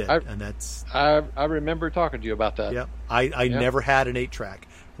what I did. I remember talking to you about that. Yep. I never had an 8-track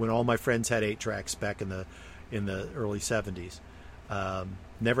when all my friends had 8-tracks back in the early 70s.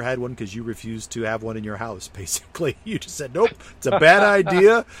 Never had one because you refused to have one in your house. Basically, you just said, "Nope, it's a bad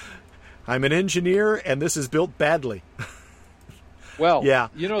idea. I'm an engineer, and this is built badly." Well, yeah,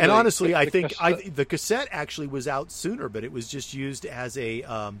 and honestly, I think the cassette actually was out sooner, but it was just used as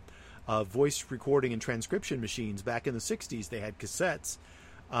a voice recording and transcription machines. Back in the 60s, they had cassettes.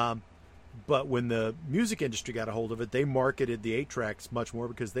 But when the music industry got a hold of it, they marketed the 8-tracks much more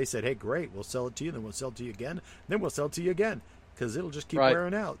because they said, "Hey, great, we'll sell it to you, then we'll sell it to you again, then we'll sell it to you again, because it'll just keep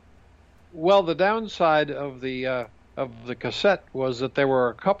wearing out." Well, the downside of the cassette was that there were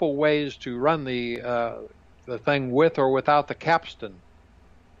a couple ways to run the thing with or without the capstan.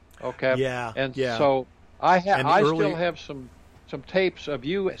 Okay. Yeah. And so still have some tapes of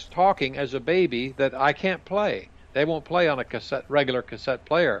you talking as a baby that I can't play. They won't play on a regular cassette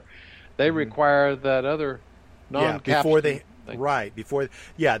player. They require that other non-capstan thing.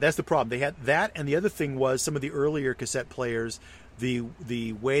 That's the problem. They had that, and the other thing was some of the earlier cassette players,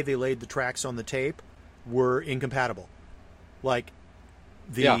 the way they laid the tracks on the tape were incompatible. Like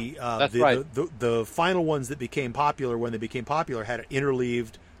the final ones that became popular, when they became popular, had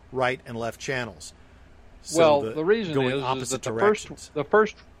interleaved right and left channels. So the reason is that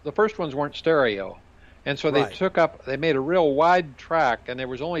the first ones weren't stereo, and so they made a real wide track, and there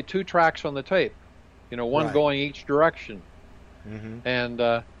was only 2 tracks on the tape, one going each direction. And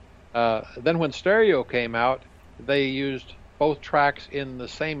then when stereo came out, they used both tracks in the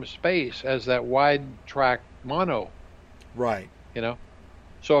same space as that wide track mono. Right.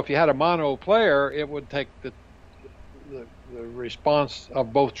 So if you had a mono player, it would take the response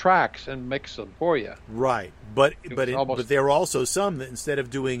of both tracks and mix them for you. Right. But there were also some that instead of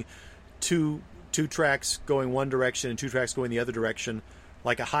doing two tracks going one direction and 2 tracks going the other direction,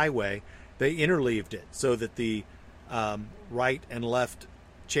 like a highway, they interleaved it so that the right and left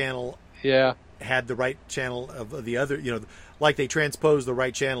channel had the right channel of the other, like they transposed the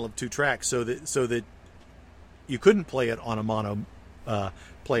right channel of 2 tracks so that you couldn't play it on a mono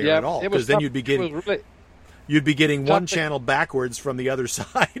player at all, because then you'd be getting you'd be getting one channel backwards from the other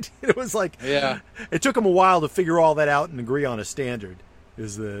side. It was like, it took them a while to figure all that out and agree on a standard.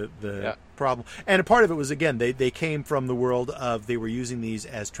 Is the problem. And a part of it was, again, they came from the world of, they were using these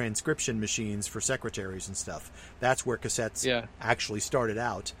as transcription machines for secretaries and stuff. That's where cassettes actually started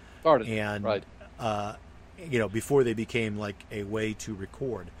out. And before they became like a way to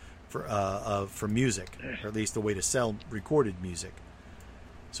record for music, or at least a way to sell recorded music.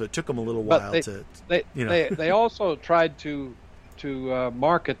 So it took them a little while They also tried to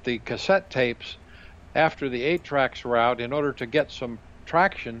market the cassette tapes after the 8-tracks were out in order to get some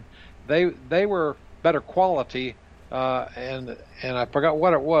traction. They were better quality, and I forgot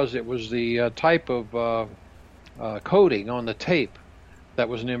what it was. It was the type of coating on the tape that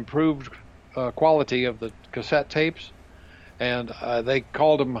was an improved quality of the cassette tapes, and they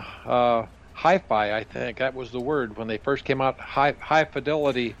called them hi-fi. I think that was the word when they first came out. High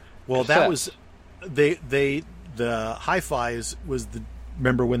fidelity. Well, cassettes. That was the hi-fis was the.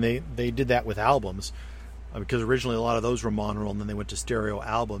 Remember when they did that with albums? Because originally a lot of those were monorail, and then they went to stereo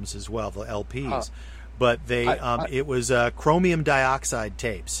albums as well, the LPs. But it was chromium dioxide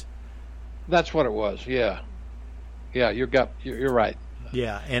tapes. That's what it was. Yeah, you're right.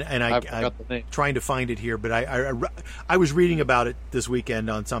 Yeah, and I'm trying to find it here, but I was reading about it this weekend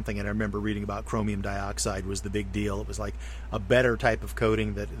on something, and I remember reading about chromium dioxide was the big deal. It was like a better type of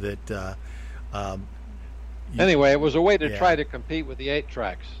coating that. Anyway, it was a way to try to compete with the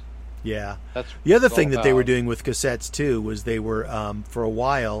 8-tracks. Yeah. That's the other thing that they were doing with cassettes too was they were for a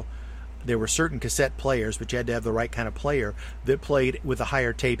while there were certain cassette players, but you had to have the right kind of player that played with a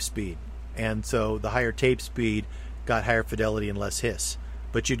higher tape speed, and so the higher tape speed got higher fidelity and less hiss,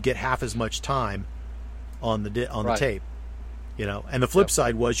 but you'd get half as much time on the tape. And the flip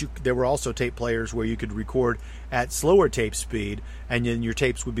side was there were also tape players where you could record at slower tape speed, and then your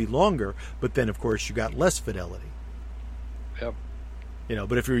tapes would be longer, but then of course you got less fidelity. Yep.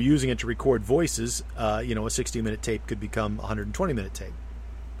 But if you're using it to record voices, a 60-minute tape could become a 120-minute tape.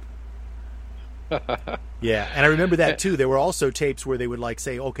 Yeah, and I remember that too. There were also tapes where they would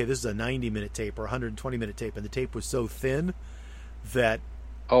say, okay, this is a 90-minute tape or a 120-minute tape, and the tape was so thin that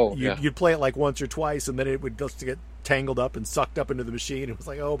you'd play it like once or twice, and then it would just get tangled up and sucked up into the machine. It was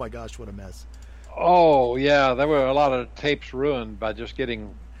like, oh my gosh, what a mess. Oh yeah, there were a lot of tapes ruined by just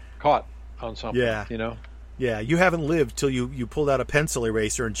getting caught on something. Yeah, you haven't lived till you pulled out a pencil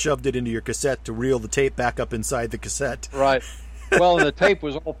eraser and shoved it into your cassette to reel the tape back up inside the cassette. Right. Well, and the tape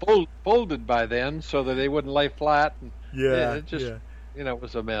was all folded by then so that they wouldn't lay flat. And it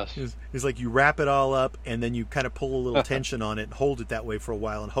was a mess. It's like you wrap it all up and then you kind of pull a little tension on it and hold it that way for a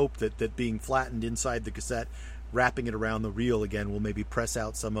while and hope that being flattened inside the cassette, wrapping it around the reel again will maybe press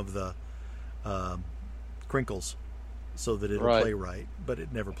out some of the crinkles so that it'll play right. But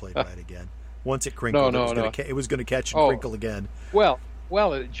it never played right again. Once it crinkled, it was going to catch and crinkle again. Well,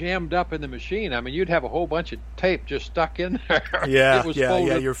 it jammed up in the machine. I mean, you'd have a whole bunch of tape just stuck in there. Yeah,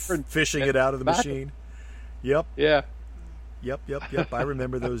 You're fishing it out of the machine. Yep. Yeah. Yep. I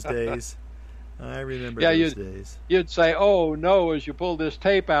remember those days. You'd say, "Oh no!" as you pull this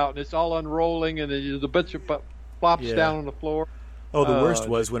tape out, and it's all unrolling, and the bits flops down on the floor. Oh, the worst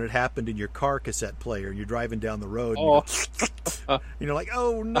was when it happened in your car cassette player. And you're driving down the road. And you're like,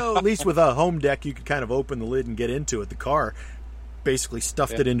 oh no! At least with a home deck, you could kind of open the lid and get into it. The car basically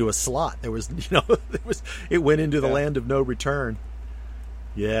stuffed it into a slot. There was, it went into the land of no return.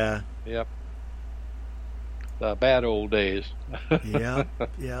 Yeah. Yep. The bad old days. Yeah.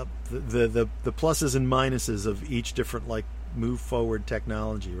 The pluses and minuses of each different move forward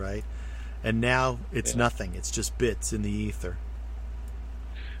technology, right? And now it's nothing. It's just bits in the ether.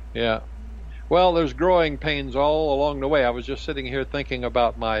 Yeah. Well, there's growing pains all along the way. I was just sitting here thinking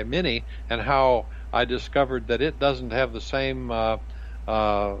about my Mini and how I discovered that it doesn't have the same, not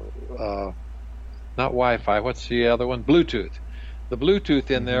Wi-Fi, what's the other one? Bluetooth. The Bluetooth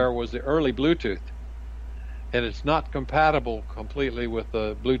in there was the early Bluetooth. And it's not compatible completely with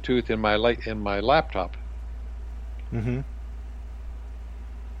the Bluetooth in my laptop. Mm-hmm.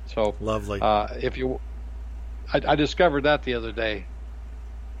 So lovely. I discovered that the other day.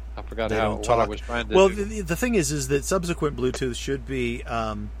 I forgot what I was trying to do. Well, the thing is that subsequent Bluetooth should be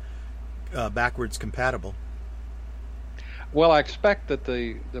backwards compatible. Well, I expect that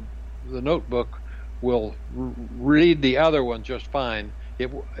the notebook will read the other one just fine. It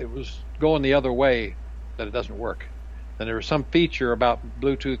was going the other way that it doesn't work. And there was some feature about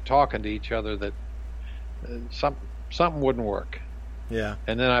Bluetooth talking to each other that something wouldn't work. Yeah.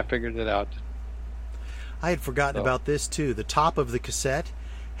 And then I figured it out. I had forgotten about this too. The top of the cassette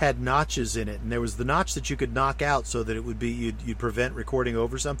had notches in it, and there was the notch that you could knock out so that it would be you'd prevent recording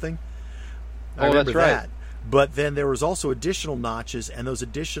over something. I remember that's right. that. But then there was also additional notches, and those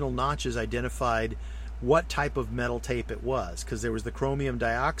additional notches identified what type of metal tape it was, because there was the chromium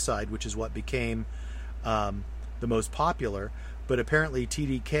dioxide, which is what became the most popular. But apparently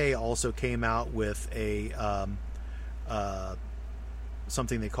TDK also came out with a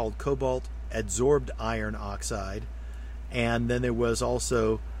something they called cobalt adsorbed iron oxide, and then there was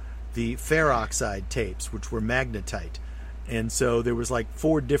also the ferroxide tapes, which were magnetite. And so there was like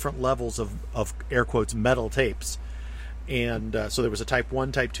 4 different levels of air quotes metal tapes. And so there was a type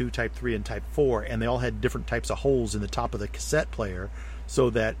 1, type 2, type 3, and type 4, and they all had different types of holes in the top of the cassette player, so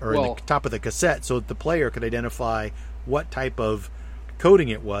that, or in the top of the cassette, so that the player could identify what type of coating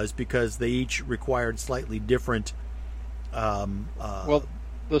it was, because they each required slightly different. Well,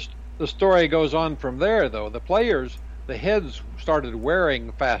 the story goes on from there, though. The players, the heads started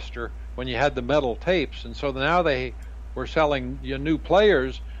wearing faster when you had the metal tapes, and so now they were selling you new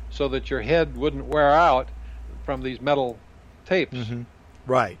players so that your head wouldn't wear out from these metal tapes. Mm-hmm.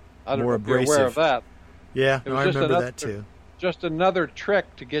 Right. I don't know if you're aware of that. Yeah, I remember that too. Just another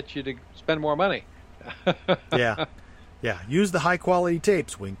trick to get you to spend more money. Yeah. Use the high quality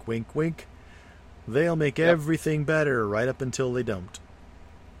tapes. Wink, wink, wink. They'll make everything better right up until they don't.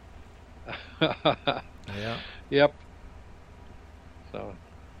 Yeah. Yep. So,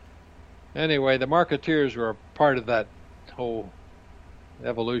 anyway, the marketeers were a part of that whole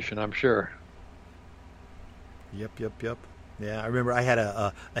evolution, I'm sure. Yep. Yeah, I remember I had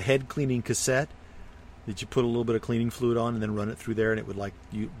a head cleaning cassette that you put a little bit of cleaning fluid on and then run it through there, and it would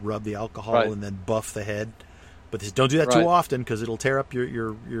you rub the alcohol and then buff the head. But don't do that too often, because it'll tear up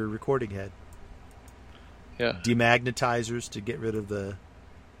your recording head. Yeah. Demagnetizers to get rid of the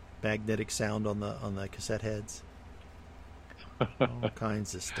magnetic sound on the cassette heads. All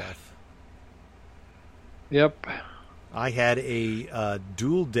kinds of stuff. Yep. I had a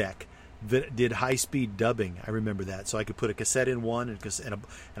dual deck that did high-speed dubbing. I remember that. So I could put a cassette in one and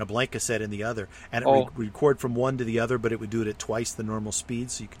a blank cassette in the other. And it would record from one to the other, but it would do it at twice the normal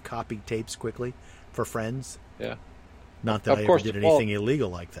speed, so you could copy tapes quickly for friends. Yeah. Not that I ever did anything illegal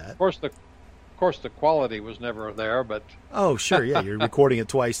like that. Of course, the quality was never there, but... Oh, sure, yeah. You're recording at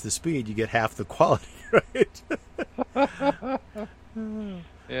twice the speed, you get half the quality, right?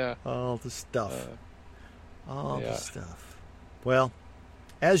 Yeah. All the stuff. The stuff. Well,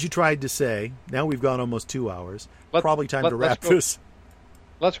 as you tried to say, now we've gone almost 2 hours. Probably time to wrap this.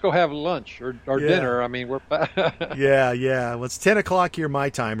 Let's go have lunch or dinner. I mean, we're... Yeah. Well, it's 10 o'clock here my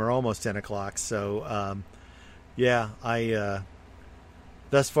time, or almost 10 o'clock. So, I...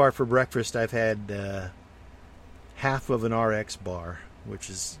 thus far for breakfast, I've had half of an RX bar, which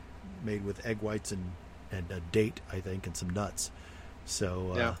is made with egg whites and a date, I think, and some nuts.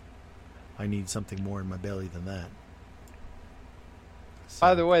 So I need something more in my belly than that. So.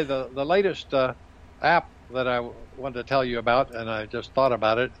 By the way, the latest app that I wanted to tell you about, and I just thought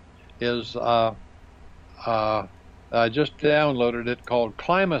about it, is I just downloaded it, called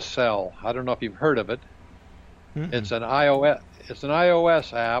Climacell. I don't know if you've heard of it. Mm-mm. It's an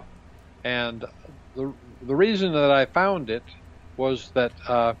iOS app, and the reason that I found it was that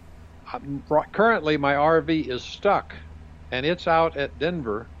currently my RV is stuck, and it's out at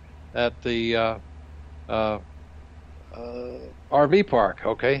Denver at the RV park.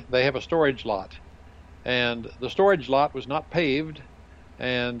 Okay, they have a storage lot, and the storage lot was not paved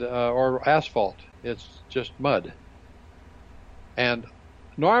and or asphalt. It's just mud. And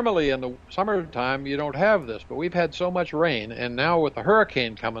normally in the summertime you don't have this, but we've had so much rain, and now with the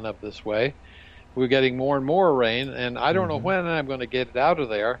hurricane coming up this way, we're getting more and more rain, and I don't know when I'm going to get it out of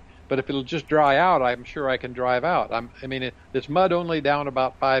there. But if it'll just dry out, I'm sure I can drive out. It's mud only down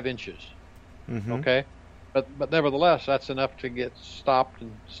about 5 inches. Mm-hmm. Okay, but nevertheless, that's enough to get stopped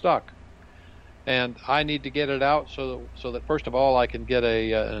and stuck. And I need to get it out so that first of all I can get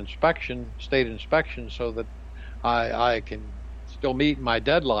an state inspection, so that I can still meet my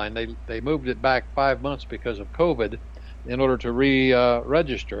deadline. They moved it back 5 months because of COVID, in order to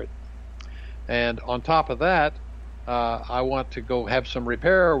register it. And on top of that, I want to go have some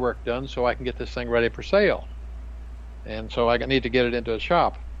repair work done so I can get this thing ready for sale. And so I need to get it into a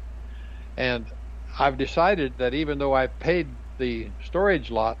shop. And I've decided that even though I've paid the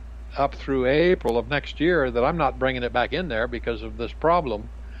storage lot up through April of next year, that I'm not bringing it back in there because of this problem.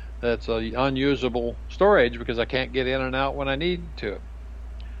 That's unusable storage because I can't get in and out when I need to.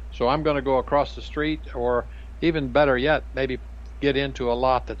 So I'm going to go across the street, or even better yet, maybe get into a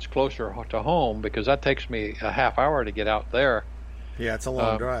lot that's closer to home, because that takes me a half hour to get out there. Yeah, it's a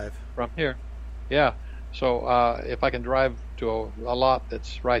long drive from here. Yeah, so if I can drive to a lot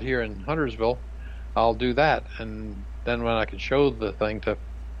that's right here in Huntersville, I'll do that, and then when I can show the thing to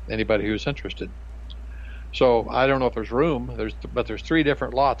anybody who's interested. So I don't know if there's room. But there's 3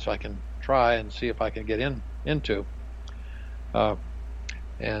 different lots I can try and see if I can get into.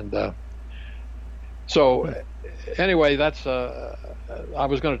 So anyway, that's. I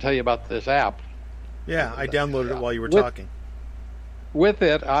was going to tell you about this app. Yeah, I downloaded it while you were talking. With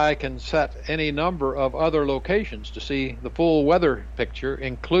it, I can set any number of other locations to see the full weather picture,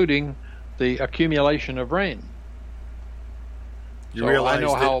 including the accumulation of rain. You realize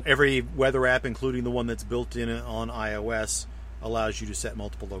that every weather app, including the one that's built in on iOS, allows you to set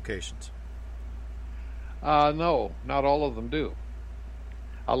multiple locations? No, not all of them do.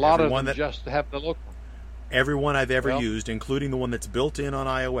 A lot of them just have the local. Every one I've ever used, including the one that's built in on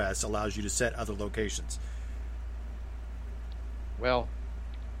iOS, allows you to set other locations. Well,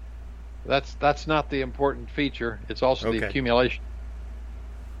 that's not the important feature. It's also the accumulation.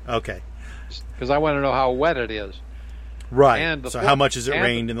 Okay. Because I want to know how wet it is. Right. And so how much has it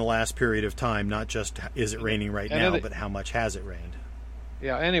rained in the last period of time? Not just is it raining right now, but how much has it rained?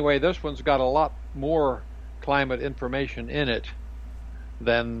 Yeah. Anyway, this one's got a lot more climate information in it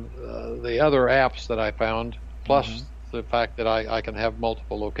than the other apps that I found, plus the fact that I can have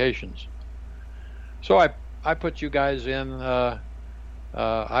multiple locations. So I put you guys in.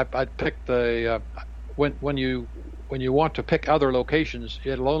 I picked the when you want to pick other locations,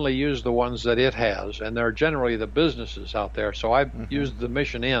 it'll only use the ones that it has, and they're generally the businesses out there. So I used the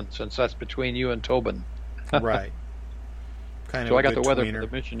Mission Inn, since that's between you and Tobin. Right. So I got the weather for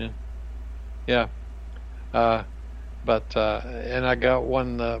the Mission Inn. Yeah. But and I got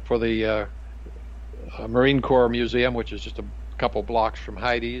one for the Marine Corps Museum, which is just a couple blocks from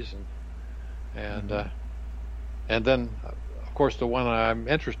Heidi's, and then of course the one I'm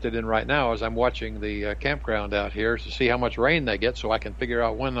interested in right now is I'm watching the campground out here to see how much rain they get, so I can figure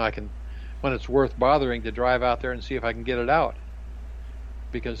out when it's worth bothering to drive out there and see if I can get it out,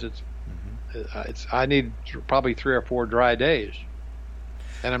 because I need probably 3 or 4 dry days,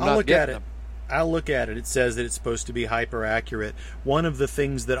 and I'm not getting them. I'll look at it. It says that it's supposed to be hyper accurate. One of the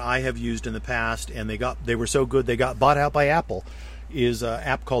things that I have used in the past, and they were so good they got bought out by Apple, is an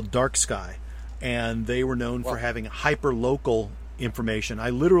app called Dark Sky, and they were known for having hyper local information. I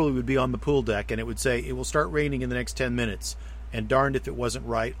literally would be on the pool deck, and it would say it will start raining in the next 10 minutes, and darned if it wasn't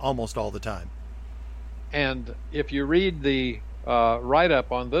right almost all the time. And if you read the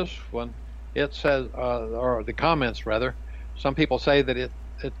write-up on this one, it says, or the comments rather, some people say that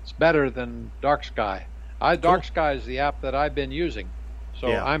it's better than Dark Sky. Dark Sky is the app that I've been using,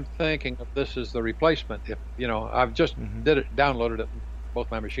 so I'm thinking if this is the replacement. If I've just downloaded it on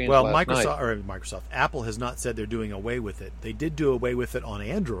both my machines. Well, last Microsoft, Apple has not said they're doing away with it. They did do away with it on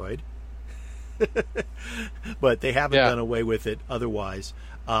Android, but they haven't done away with it otherwise.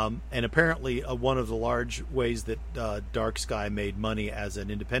 And apparently, one of the large ways that Dark Sky made money as an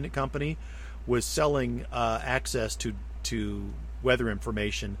independent company was selling access to weather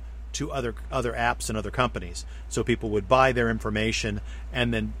information to other apps and other companies. So people would buy their information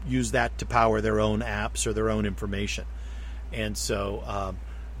and then use that to power their own apps or their own information. And so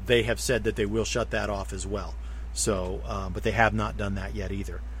they have said that they will shut that off as well. So, but they have not done that yet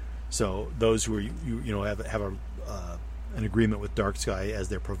either. So those who are have an agreement with Dark Sky as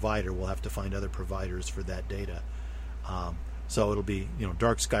their provider will have to find other providers for that data. So it'll be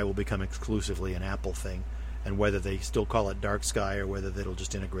Dark Sky will become exclusively an Apple thing. And whether they still call it Dark Sky or whether it'll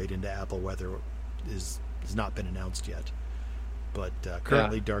just integrate into Apple Weather has not been announced yet. But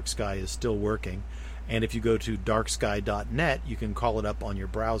currently Dark Sky is still working. And if you go to darksky.net, you can call it up on your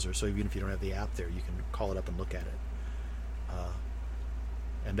browser. So even if you don't have the app there, you can call it up and look at it.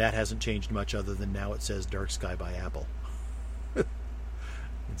 And that hasn't changed much other than now it says Dark Sky by Apple.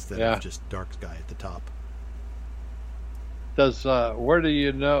 Instead of just Dark Sky at the top. Does where do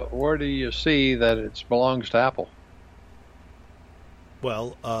you see that it belongs to Apple?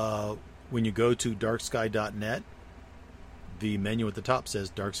 Well, when you go to darksky.net, the menu at the top says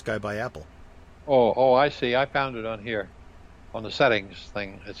Dark Sky by Apple. Oh, I see. I found it on here, on the settings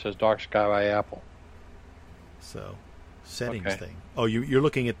thing. It says Dark Sky by Apple. So, settings thing. Oh, you're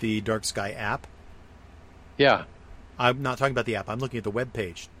looking at the Dark Sky app? Yeah. I'm not talking about the app. I'm looking at the web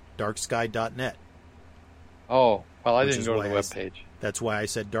page, darksky.net. Oh, well, I didn't go to the web page. That's why I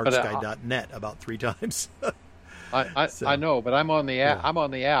said darksky.net about 3 times. I know, but I'm on the app. I'm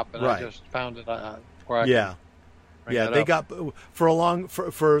on the app, and I just found it where I can they got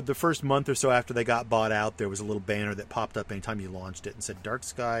for the first month or so after they got bought out. There was a little banner that popped up anytime you launched it and said Dark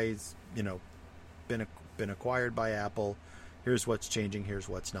Sky's been acquired by Apple. Here's what's changing. Here's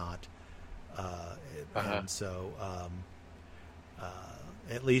what's not. And so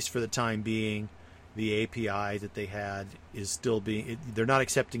at least for the time being, the API that they had is still they're not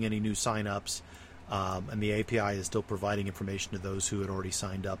accepting any new signups. And the API is still providing information to those who had already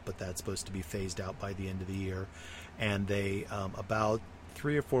signed up, but that's supposed to be phased out by the end of the year. And they, about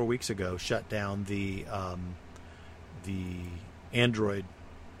 3 or 4 weeks ago, shut down the Android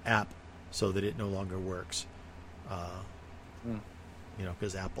app so that it no longer works. You know,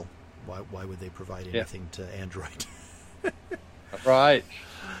 because Apple, why would they provide anything to Android? Right.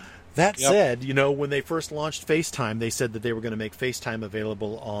 That said, you know, when they first launched FaceTime, they said that they were going to make FaceTime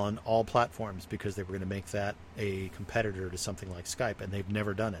available on all platforms because they were going to make that a competitor to something like Skype, and they've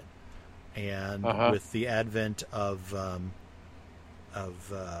never done it. And with the advent of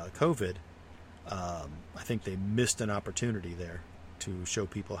COVID, I think they missed an opportunity there to show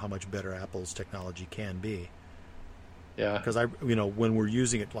people how much better Apple's technology can be. Yeah. Because when we're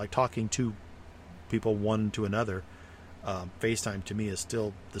using it, like talking to people one to another, FaceTime to me is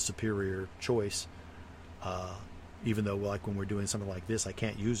still the superior choice. Even though, like when we're doing something like this, I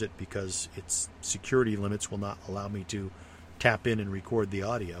can't use it because its security limits will not allow me to tap in and record the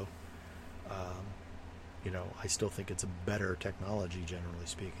audio. I still think it's a better technology, generally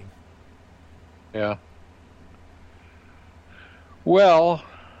speaking. Yeah. Well,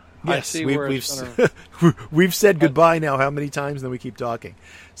 yes, I see where we've said goodbye now how many times, and then we keep talking.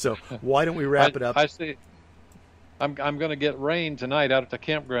 So why don't we wrap it up? I see. I'm going to get rain tonight out at the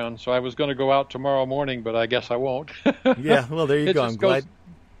campground, so I was going to go out tomorrow morning, but I guess I won't. Yeah, well, there you go. I'm glad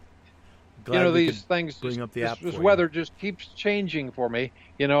these things, bring up the app this for weather you. just keeps changing for me.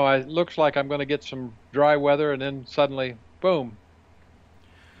 It looks like I'm going to get some dry weather, and then suddenly, boom.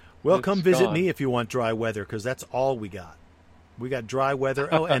 Well, come visit gone. me if you want dry weather, because that's all we got. We got dry weather.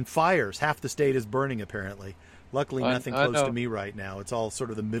 Oh, and fires. Half the state is burning, apparently. Luckily, nothing close to me right now. It's all sort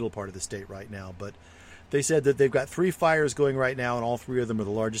of the middle part of the state right now. But they said that they've got 3 fires going right now, and all 3 of them are the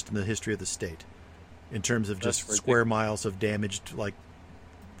largest in the history of the state in terms of just square miles of damaged,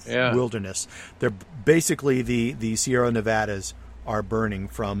 wilderness. They're basically the Sierra Nevadas are burning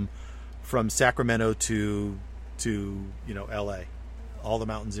from Sacramento to L.A., all the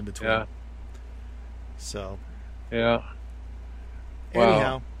mountains in between. Yeah. So. Yeah.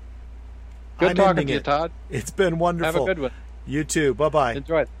 Anyhow. Wow. Good talking to you, Todd. It's been wonderful. Have a good one. You too. Bye-bye.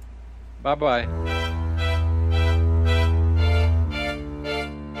 Enjoy it. Bye-bye.